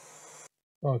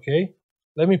 Okay,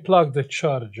 let me plug the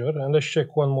charger and let's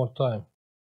check one more time.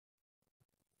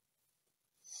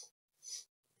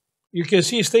 You can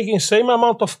see it's taking same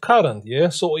amount of current, yeah?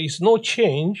 So it's no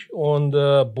change on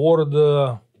the board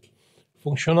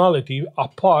functionality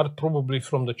apart probably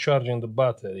from the charging the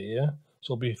battery, yeah?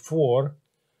 So before,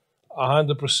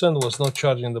 100% was not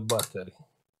charging the battery.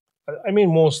 I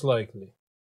mean, most likely.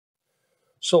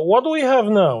 So what do we have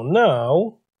now?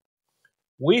 Now,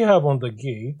 we have on the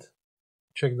gate,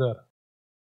 check that,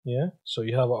 yeah? So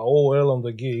you have a OL on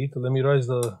the gate. Let me raise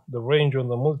the range on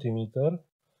the multimeter.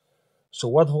 So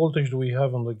what voltage do we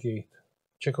have on the gate?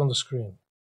 Check on the screen,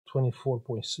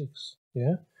 24.6,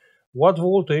 yeah? What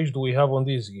voltage do we have on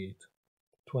this gate?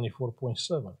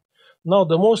 24.7. Now,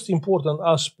 the most important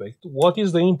aspect, what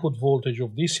is the input voltage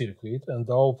of this circuit and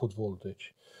the output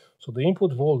voltage? So the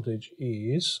input voltage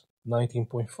is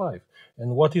 19.5.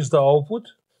 And what is the output?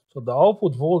 So the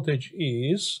output voltage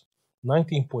is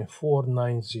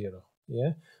 19.490.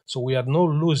 Yeah. So we are not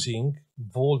losing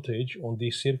voltage on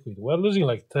this circuit. We are losing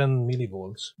like 10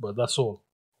 millivolts, but that's all.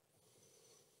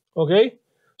 Okay.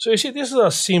 So you see, this is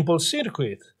a simple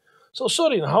circuit. So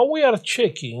sorry, how we are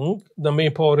checking the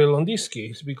main power rail on this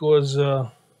case, because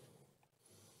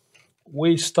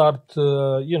we start,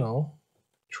 you know,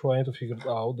 trying to figure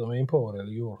out the main power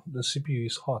rail. The CPU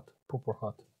is hot, proper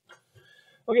hot.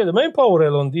 Okay, the main power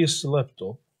rail on this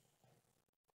laptop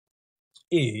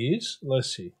is,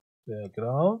 let's see, the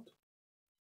ground.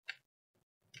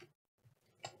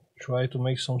 Try to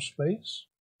make some space.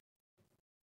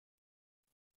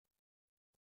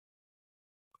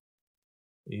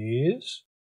 Is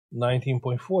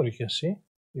 19.4, you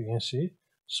can see.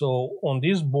 So on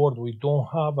this board we don't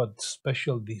have a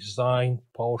special design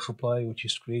power supply which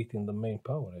is creating the main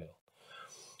power rail.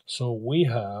 So we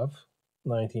have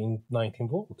 19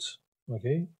 volts,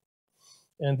 okay?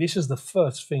 And this is the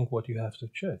first thing what you have to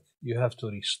check. You have to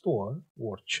restore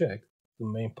or check the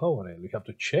main power rail. You have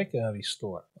to check and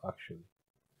restore, actually.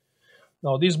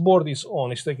 Now this board is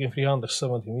on, it's taking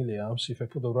 370 milliamps. If I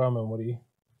put the RAM memory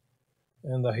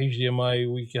and the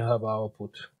HDMI, we can have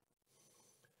output.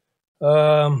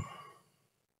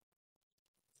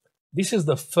 This is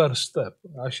the first step,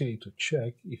 actually, to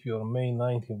check if your main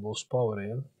 19 volts power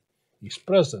rail is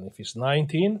present. If it's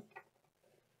 19,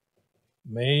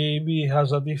 maybe it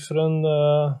has a different,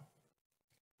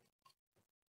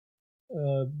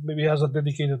 maybe it has a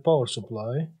dedicated power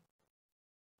supply.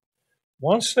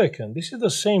 1 second, this is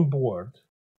the same board.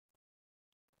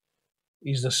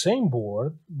 It's the same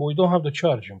board, but we don't have the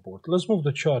charging port. Let's move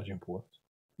the charging port.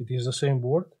 It is the same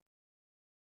board.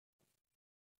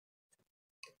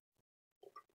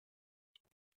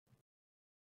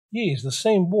 Yeah, it's the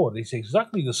same board. It's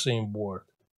exactly the same board.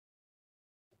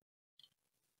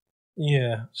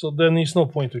 Yeah, so then it's no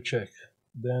point to check.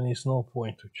 Then it's no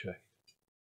point to check.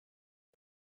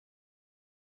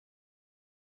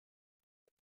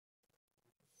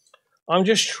 I'm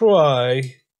just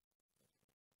trying,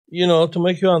 you know, to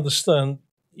make you understand,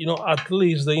 you know, at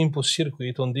least the input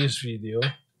circuit on this video,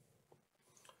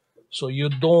 so you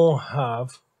don't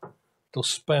have to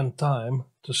spend time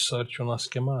to search on a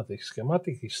schematic.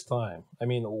 Schematic is time. I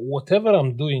mean, whatever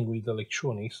I'm doing with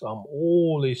electronics, I'm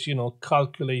always, you know,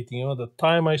 calculating, you know, the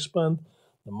time I spend,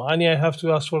 the money I have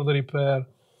to ask for the repair.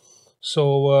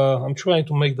 So I'm trying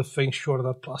to make the thing short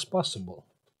as possible.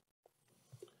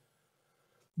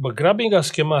 But grabbing a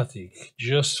schematic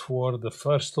just for the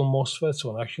first two MOSFETs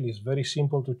one actually is very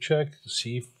simple to check to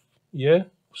see if, yeah.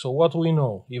 So what we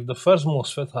know, if the first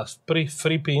MOSFET has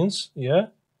three pins, yeah,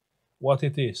 what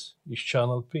it is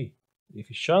channel P. If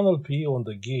it's channel P on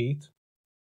the gate,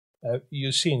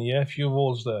 you've seen, yeah, a few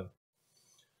volts there.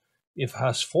 If it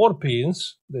has 4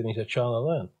 pins, then it's a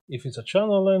channel N. If it's a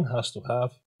channel N, it has to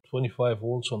have 25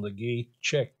 volts on the gate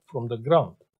checked from the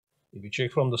ground. If you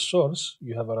check from the source,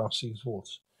 you have around 6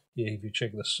 volts. Yeah, if you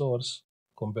check the source,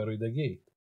 compare with the gate.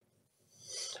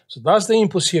 So that's the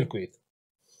input circuit.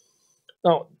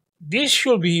 Now, this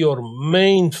should be your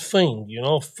main thing, you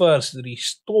know, first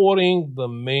restoring the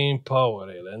main power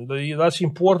rail. And that's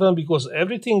important because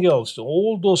everything else,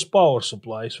 all those power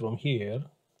supplies from here,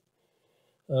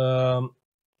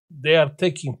 they are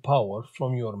taking power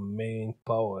from your main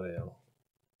power rail.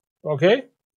 Okay?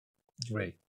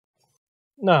 Great.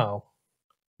 Now,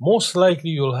 most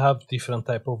likely you'll have different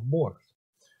type of board.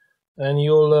 And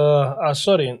you'll,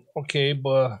 sorry, okay,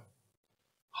 but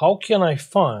how can I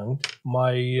find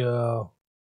my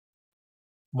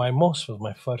my MOSFET,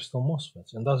 my first two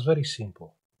MOSFETs? And that's very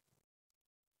simple.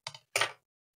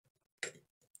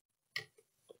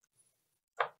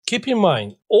 Keep in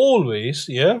mind, always,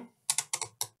 yeah,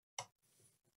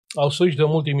 I'll switch the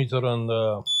multimeter on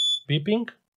the beeping.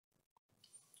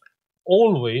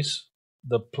 Always,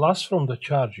 the plus from the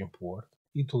charging port,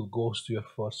 it will go to your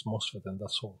first MOSFET, and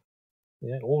that's all.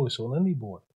 Yeah, always on any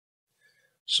board.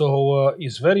 So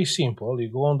it's very simple. You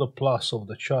go on the plus of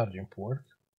the charging port,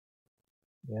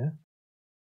 yeah,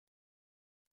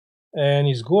 and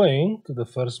it's going to the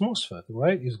first MOSFET,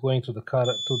 right? It's going to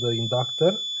the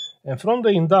inductor, and from the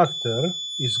inductor,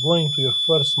 it's going to your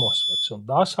first MOSFET. So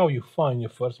that's how you find your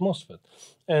first MOSFET.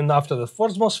 And after the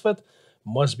first MOSFET,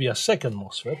 must be a second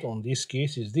MOSFET. On this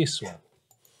case, is this one.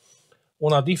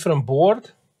 On a different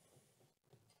board,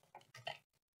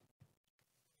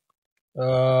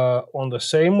 on the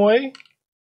same way.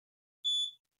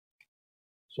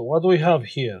 So what do we have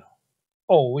here?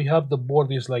 Oh, we have the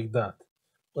board is like that,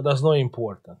 but that's not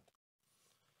important.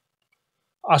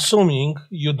 Assuming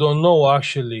you don't know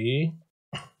actually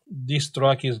this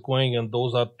track is going and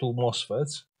those are two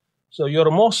MOSFETs. So your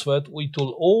MOSFET, it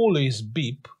will always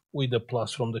beep with the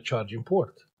plus from the charging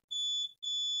port.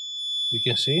 You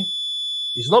can see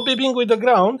it's not beeping with the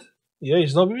ground. Yeah,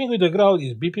 it's not beeping with the ground,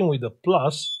 it's beeping with the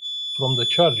plus from the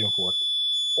charging port,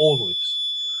 always.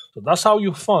 So that's how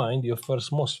you find your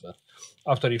first MOSFET.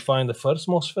 After you find the first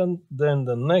MOSFET, then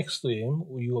the next to him,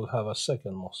 you will have a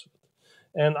second MOSFET.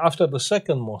 And after the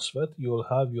second MOSFET, you will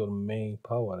have your main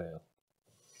power rail.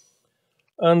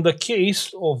 In the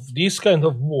case of this kind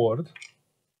of board,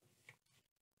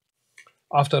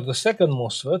 after the second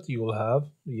MOSFET, you will have,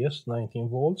 yes, 19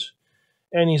 volts,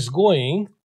 and it's going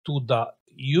to the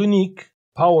unique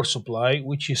power supply,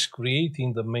 which is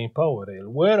creating the main power rail,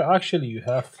 where actually you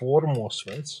have 4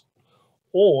 MOSFETs,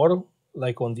 or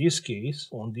like on this case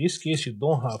you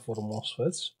don't have 4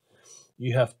 MOSFETs,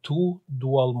 you have 2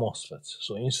 dual MOSFETs.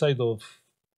 So inside of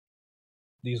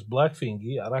this black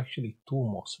thingy are actually 2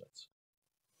 MOSFETs.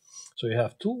 So you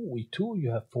have 2 with 2,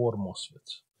 you have 4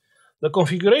 MOSFETs. The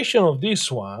configuration of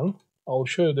this one, I'll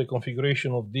show you the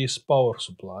configuration of this power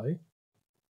supply.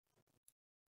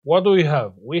 What do we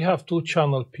have? We have 2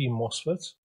 channel P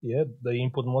MOSFETs, yeah, the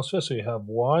input MOSFET. So you have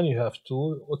 1, you have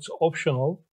 2, it's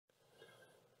optional.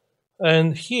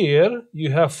 And here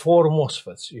you have 4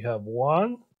 MOSFETs. You have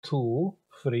 1, 2,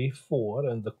 3, 4,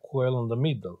 and the coil in the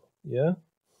middle, yeah?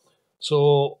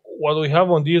 So what we have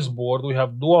on this board, we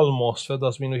have dual MOSFET.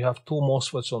 That means we have 2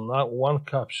 MOSFETs on that one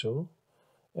capsule,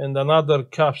 and another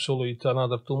capsule with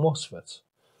another 2 MOSFETs.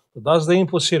 So that's the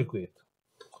input circuit.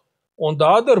 On the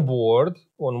other board,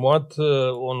 on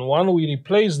one we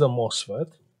replace the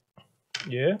MOSFET,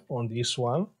 yeah, on this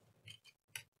one.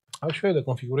 I'll show you the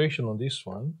configuration on this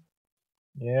one.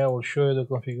 Yeah, I will show you the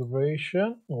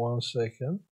configuration. 1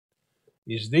 second.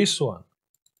 Is this one.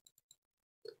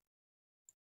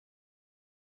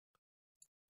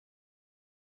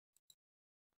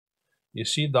 You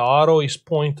see the arrow is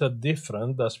pointed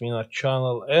different. That's mean a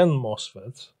channel and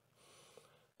MOSFET.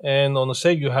 And on the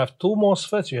side you have 2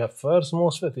 MOSFETs. You have first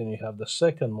MOSFET and you have the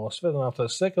second MOSFET. And after the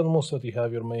second MOSFET you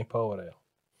have your main power rail.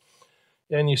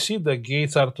 And you see the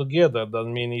gates are together. That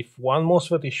means if one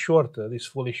MOSFET is shorted, it's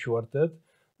fully shorted,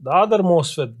 the other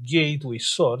MOSFET gate with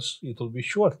source, it will be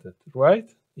shorted, right?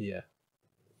 Yeah.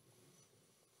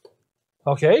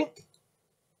 Okay.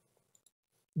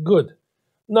 Good.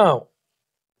 Now,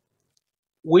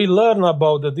 we learn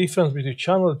about the difference between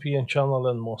channel P and channel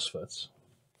N MOSFETs.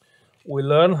 We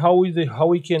learn how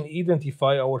we can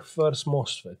identify our first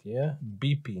MOSFET, yeah?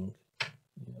 Beeping.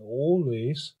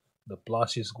 Always the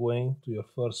plus is going to your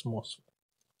first MOSFET.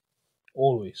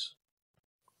 Always.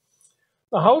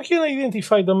 Now, how we can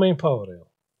identify the main power rail?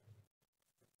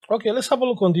 Okay, let's have a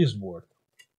look on this board.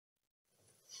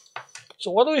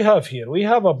 So what do we have here? We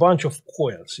have a bunch of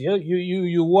coils. Yeah,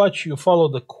 you follow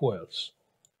the coils.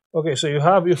 Okay, so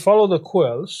you follow the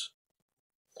coils,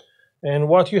 and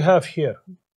what you have here?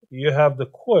 You have the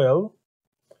coil.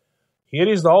 Here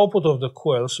is the output of the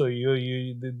coil, so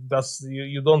you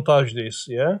don't touch this,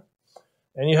 yeah.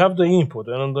 And you have the input,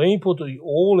 and on the input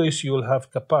always you will have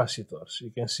capacitors.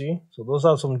 You can see, so those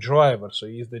are some drivers. So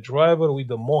it's the driver with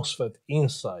the MOSFET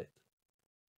inside.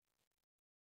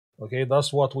 Okay,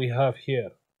 that's what we have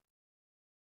here.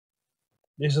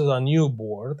 This is a new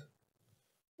board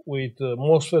with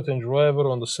MOSFET and driver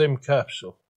on the same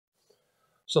capsule.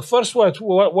 So first,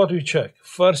 what we check?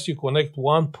 First, you connect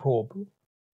one probe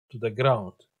to the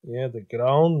ground. Yeah, the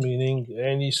ground meaning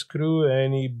any screw,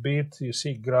 any bit, you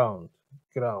see ground.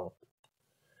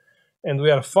 And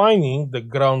we are finding the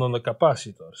ground on the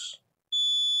capacitors.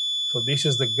 So this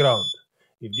is the ground.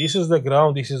 If this is the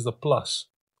ground, this is the plus.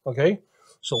 Okay?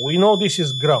 So we know this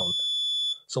is ground.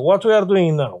 So what we are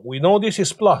doing now, we know this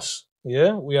is plus.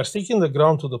 Yeah? We are sticking the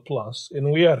ground to the plus, and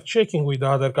we are checking with the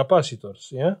other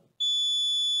capacitors. Yeah?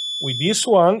 With this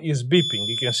one is beeping.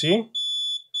 You can see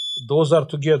those are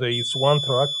together. It's one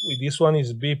track. With this one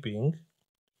is beeping.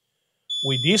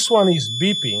 With this one is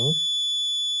beeping.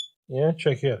 Yeah,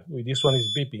 check here. With this one is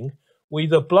beeping. With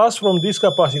the plus from this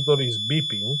capacitor is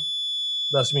beeping.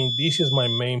 That means this is my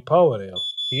main power rail.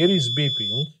 Here is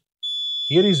beeping.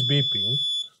 Here is beeping.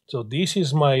 So this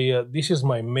is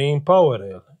my main power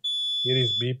rail. Here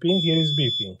is beeping. Here is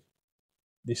beeping.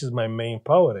 This is my main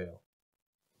power rail.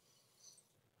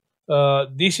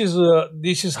 This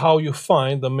is how you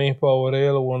find the main power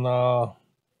rail on a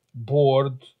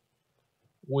board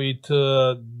with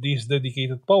this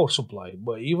dedicated power supply.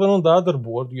 But even on the other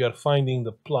board, you are finding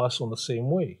the plus on the same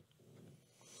way.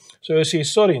 So you say,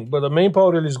 sorry, but the main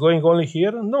power rail is going only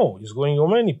here? No, it's going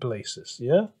on many places,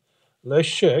 yeah? Let's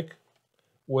check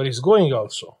where it's going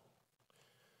also.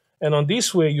 And on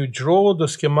this way, you draw the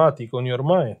schematic on your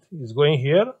mind. It's going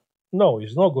here? No,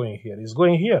 it's not going here. It's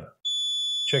going here.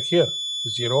 Check here,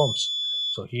 0 ohms.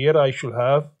 So here I should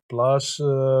have plus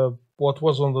what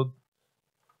was on the...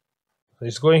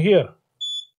 It's going here.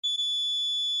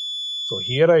 So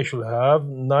here I should have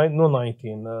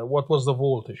 19. What was the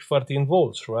voltage? 13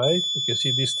 volts, right? You can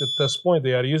see this test point.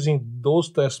 They are using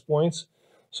those test points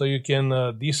so you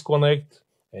can disconnect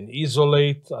and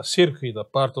isolate a circuit, a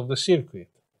part of the circuit.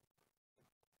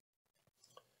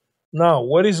 Now,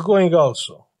 where is going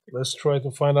also? Let's try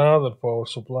to find another power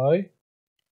supply.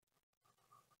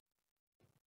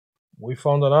 We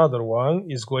found another one.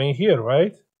 It's going here,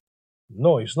 right?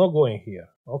 No, it's not going here.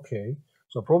 Okay.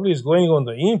 So probably it's going on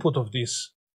the input of this.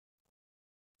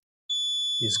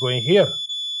 It's going here.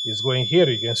 It's going here,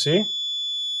 you can see.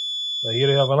 Now here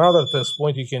you have another test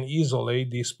point. You can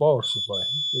isolate this power supply.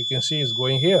 You can see it's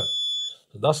going here.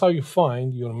 So that's how you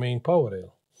find your main power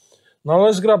rail. Now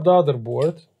let's grab the other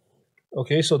board.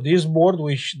 Okay, so this board,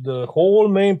 which the whole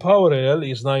main power rail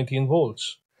is 19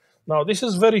 volts. Now this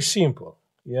is very simple,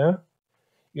 yeah?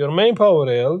 Your main power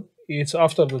rail is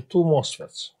after the two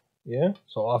MOSFETs, yeah?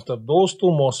 So after those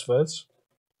two MOSFETs,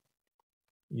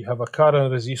 you have a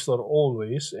current resistor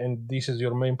always, and this is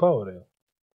your main power rail.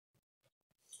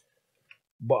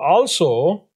 But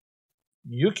also,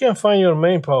 you can find your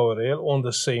main power rail on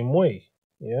the same way,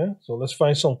 yeah? So let's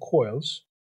find some coils.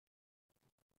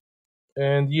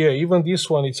 And yeah, even this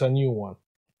one, it's a new one.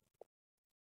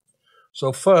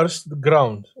 So first, the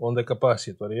ground on the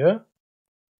capacitor, yeah?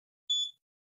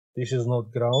 This is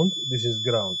not ground, this is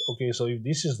ground. Okay, so if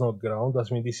this is not ground, that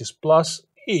means this is plus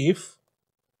if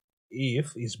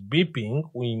it's beeping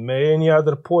with many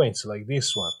other points like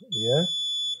this one, yeah?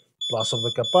 Plus of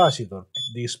the capacitor,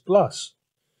 this plus.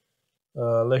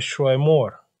 Let's try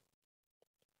more.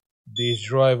 This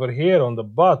driver here on the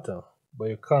bottom, but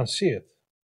you can't see it.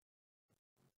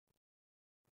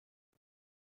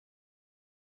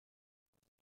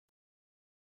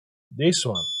 This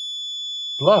one,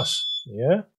 plus,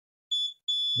 yeah?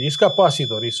 This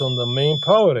capacitor is on the main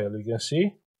power rail, you can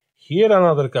see. Here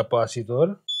another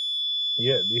capacitor.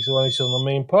 Yeah, this one is on the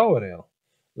main power rail.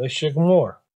 Let's check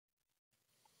more.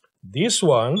 This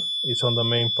one is on the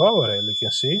main power rail, you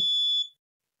can see.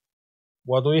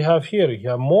 What do we have here? We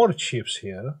have more chips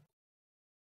here.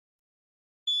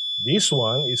 This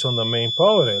one is on the main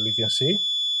power rail, you can see.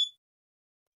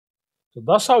 So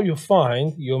that's how you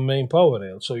find your main power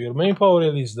rail. So your main power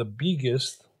rail is the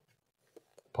biggest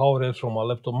power rail from a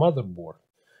laptop motherboard,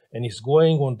 and it's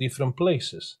going on different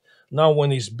places. Now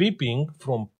when it's beeping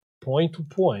from point to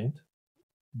point,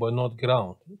 but not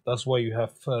ground, that's why you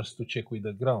have first to check with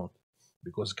the ground,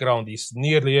 because ground is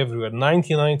nearly everywhere.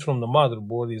 99 from the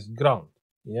motherboard is ground,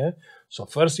 yeah? So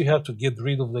first you have to get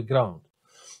rid of the ground.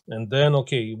 And then,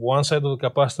 okay, one side of the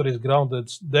capacitor is grounded,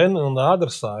 then on the other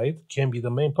side can be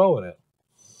the main power rail.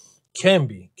 Can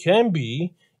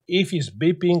be if it's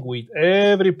beeping with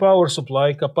every power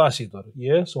supply capacitor,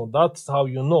 yeah? So that's how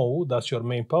you know that's your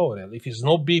main power rail. If it's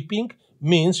not beeping,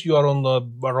 means you are on the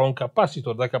wrong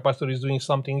capacitor. The capacitor is doing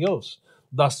something else.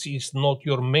 That is not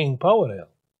your main power rail,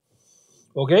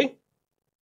 okay?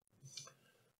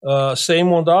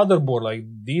 Same on the other board, like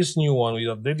this new one with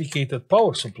a dedicated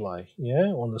power supply, yeah?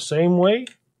 On the same way,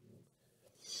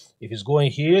 if it's going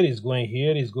here, it's going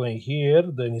here, it's going here,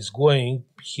 then it's going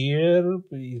here,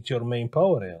 it's your main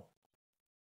power rail.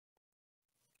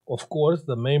 Of course,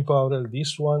 the main power rail,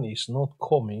 this one is not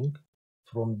coming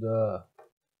from the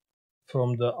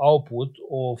output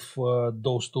of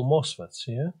those two MOSFETs,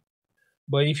 yeah?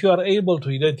 But if you are able to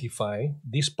identify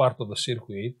this part of the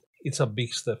circuit, it's a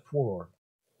big step forward.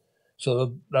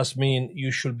 So that means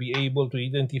you should be able to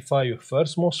identify your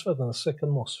first MOSFET and the second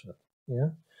MOSFET, yeah?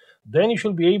 Then you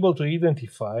should be able to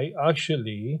identify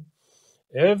actually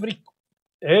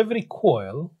every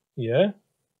coil, yeah,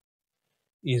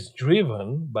 is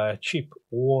driven by a chip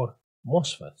or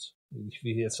MOSFETs. If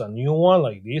it's a new one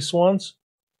like these ones,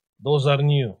 those are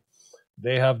new.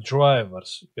 They have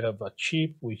drivers. You have a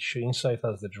chip which inside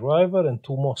has the driver and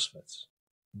two MOSFETs.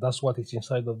 That's what is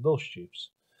inside of those chips.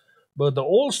 But the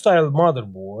old style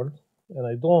motherboard, and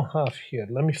I don't have here,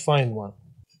 let me find one.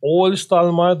 Old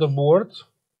style motherboard,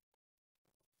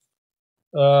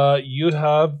 you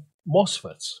have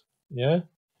MOSFETs, yeah?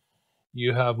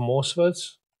 You have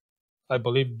MOSFETs. I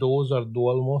believe those are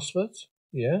dual MOSFETs,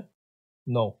 yeah?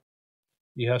 No.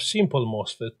 You have simple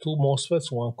MOSFET, two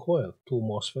MOSFETs, one coil. Two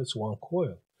MOSFETs, one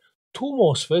coil. Two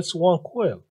MOSFETs, one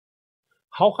coil.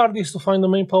 How hard is to find the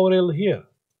main power rail here?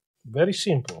 Very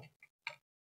simple.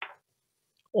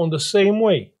 On the same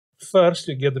way, first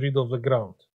you get rid of the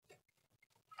ground.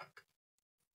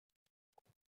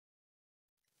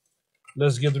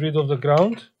 Let's get rid of the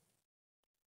ground.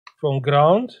 From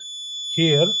ground,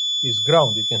 here is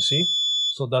ground, you can see.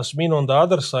 So that means on the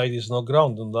other side is no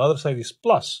ground, on the other side is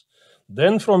plus.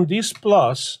 Then from this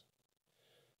plus,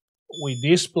 with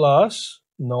this plus,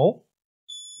 no,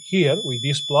 here with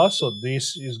this plus, so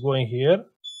this is going here,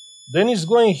 then it's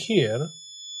going here,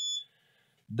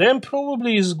 then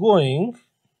probably is going,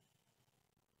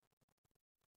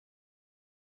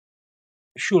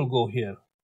 should go here.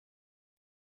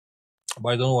 But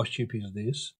I don't know what chip is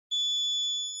this.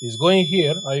 It's going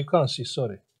here. Oh, you can't see,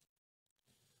 sorry.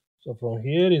 So from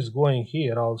here is going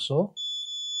here also.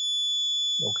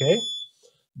 Okay.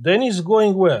 Then it's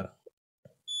going where?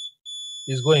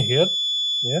 It's going here.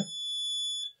 Yeah.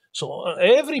 So on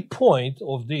every point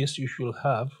of this, you should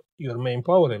have your main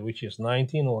power rail, which is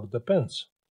 19 or depends.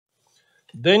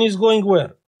 Then it's going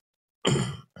where?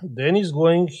 Then it's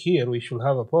going here. We should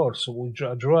have a power so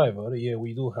driver. Yeah,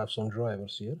 we do have some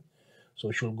drivers here. So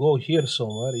it should go here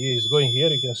somewhere. Yeah, it's going here,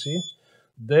 you can see.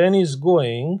 Then it's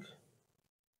going.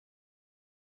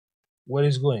 Where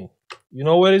is going? You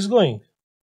know where it's going?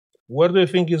 Where do you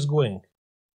think it's going?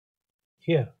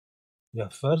 Here. Yeah,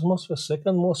 first MOSFET,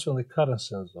 second MOSFET, and the current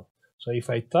sensor. So if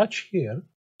I touch here,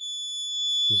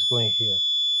 it's going here.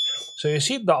 So you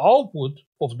see the output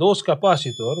of those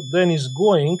capacitors then is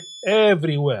going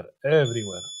everywhere,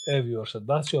 everywhere, everywhere. So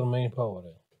that's your main power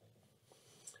rail.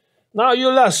 Now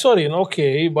you'll ask, sorry,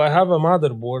 okay, but I have a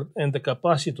motherboard and the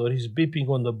capacitor is beeping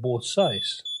on the both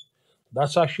sides.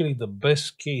 That's actually the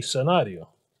best case scenario.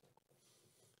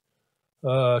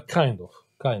 Kind of.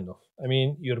 I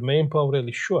mean, your main power rail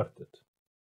is shorted.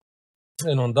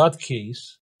 And on that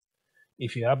case,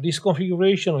 if you have this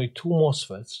configuration with two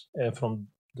MOSFETs, and from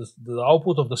the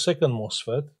output of the second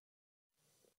MOSFET,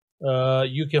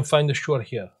 you can find the short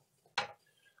here.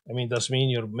 I mean, that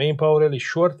means your main power rail is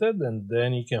shorted, and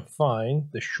then you can find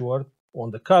the short on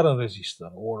the current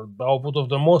resistor, or the output of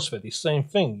the MOSFET is same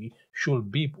thing. It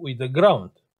should beep with the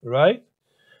ground, right?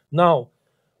 Now,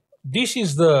 this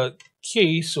is the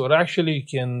case, or actually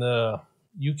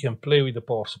you can play with the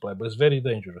power supply, but it's very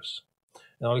dangerous.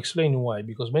 And I'll explain why.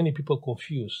 Because many people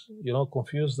confuse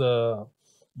the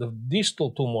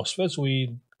distal two MOSFETs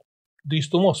with these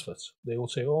two MOSFETs. They will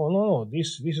say, "Oh no,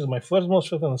 this is my first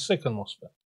MOSFET and the second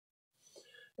MOSFET."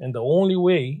 And the only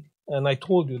way, and I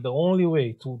told you, the only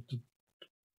way to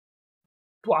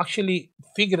actually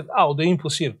figure out the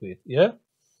input circuit, yeah,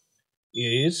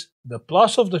 is the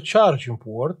plus of the charging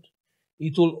port.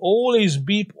 It will always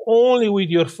beep only with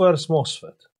your first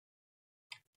MOSFET.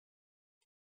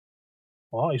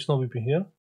 Oh, it's not beeping here.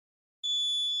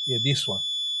 Yeah, this one.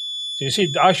 So you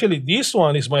see, actually, this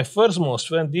one is my first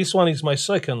MOSFET, this one is my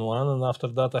second one, and after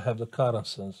that I have the current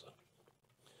sensor.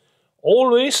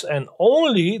 Always and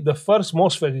only the first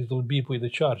MOSFET it will beep with the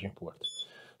charging port.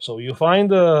 So you find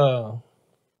the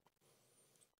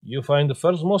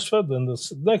first MOSFET, then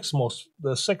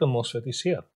the second MOSFET is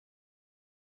here.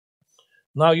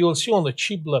 Now you'll see on the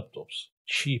cheap laptops,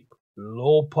 cheap,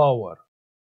 low power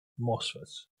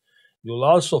MOSFETs, you'll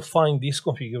also find this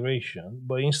configuration,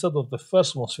 but instead of the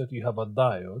first MOSFET, you have a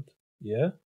diode,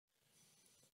 yeah?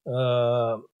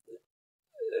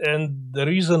 And the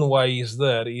reason why it's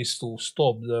there is to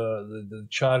stop the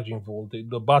charging voltage,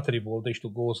 the battery voltage to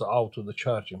goes out to the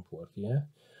charging port, yeah?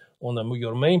 On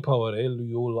your main power rail,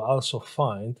 you will also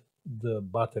find the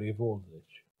battery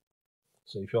voltage.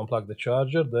 So if you unplug the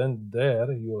charger, then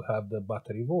there you will have the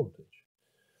battery voltage.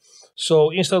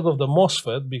 So instead of the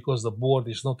MOSFET, because the board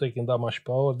is not taking that much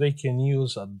power, they can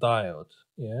use a diode,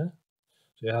 yeah?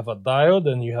 So you have a diode,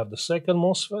 and you have the second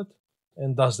MOSFET,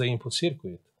 and that's the input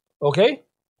circuit. Okay?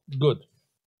 Good.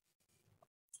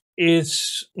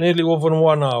 It's nearly over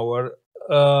 1 hour.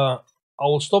 I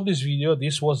will stop this video.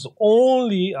 This was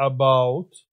only about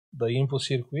the input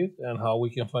circuit and how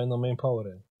we can find the main power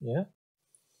rail, yeah?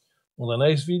 On the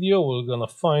next video, we're gonna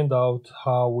find out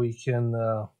how we can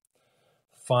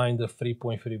find the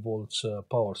 3.3 volts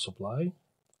power supply,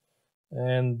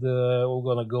 and we're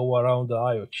gonna go around the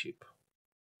I/O chip.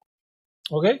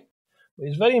 Okay,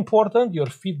 it's very important. Your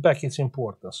feedback is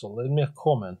important, so let me a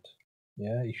comment,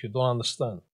 yeah, if you don't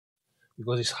understand,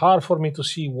 because it's hard for me to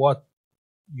see what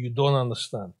you don't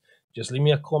understand. Just leave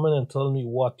me a comment and tell me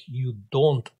what you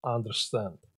don't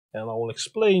understand, and I will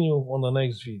explain you on the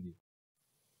next video.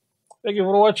 Thank you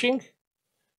for watching,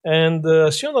 and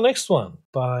see you on the next one.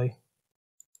 Bye.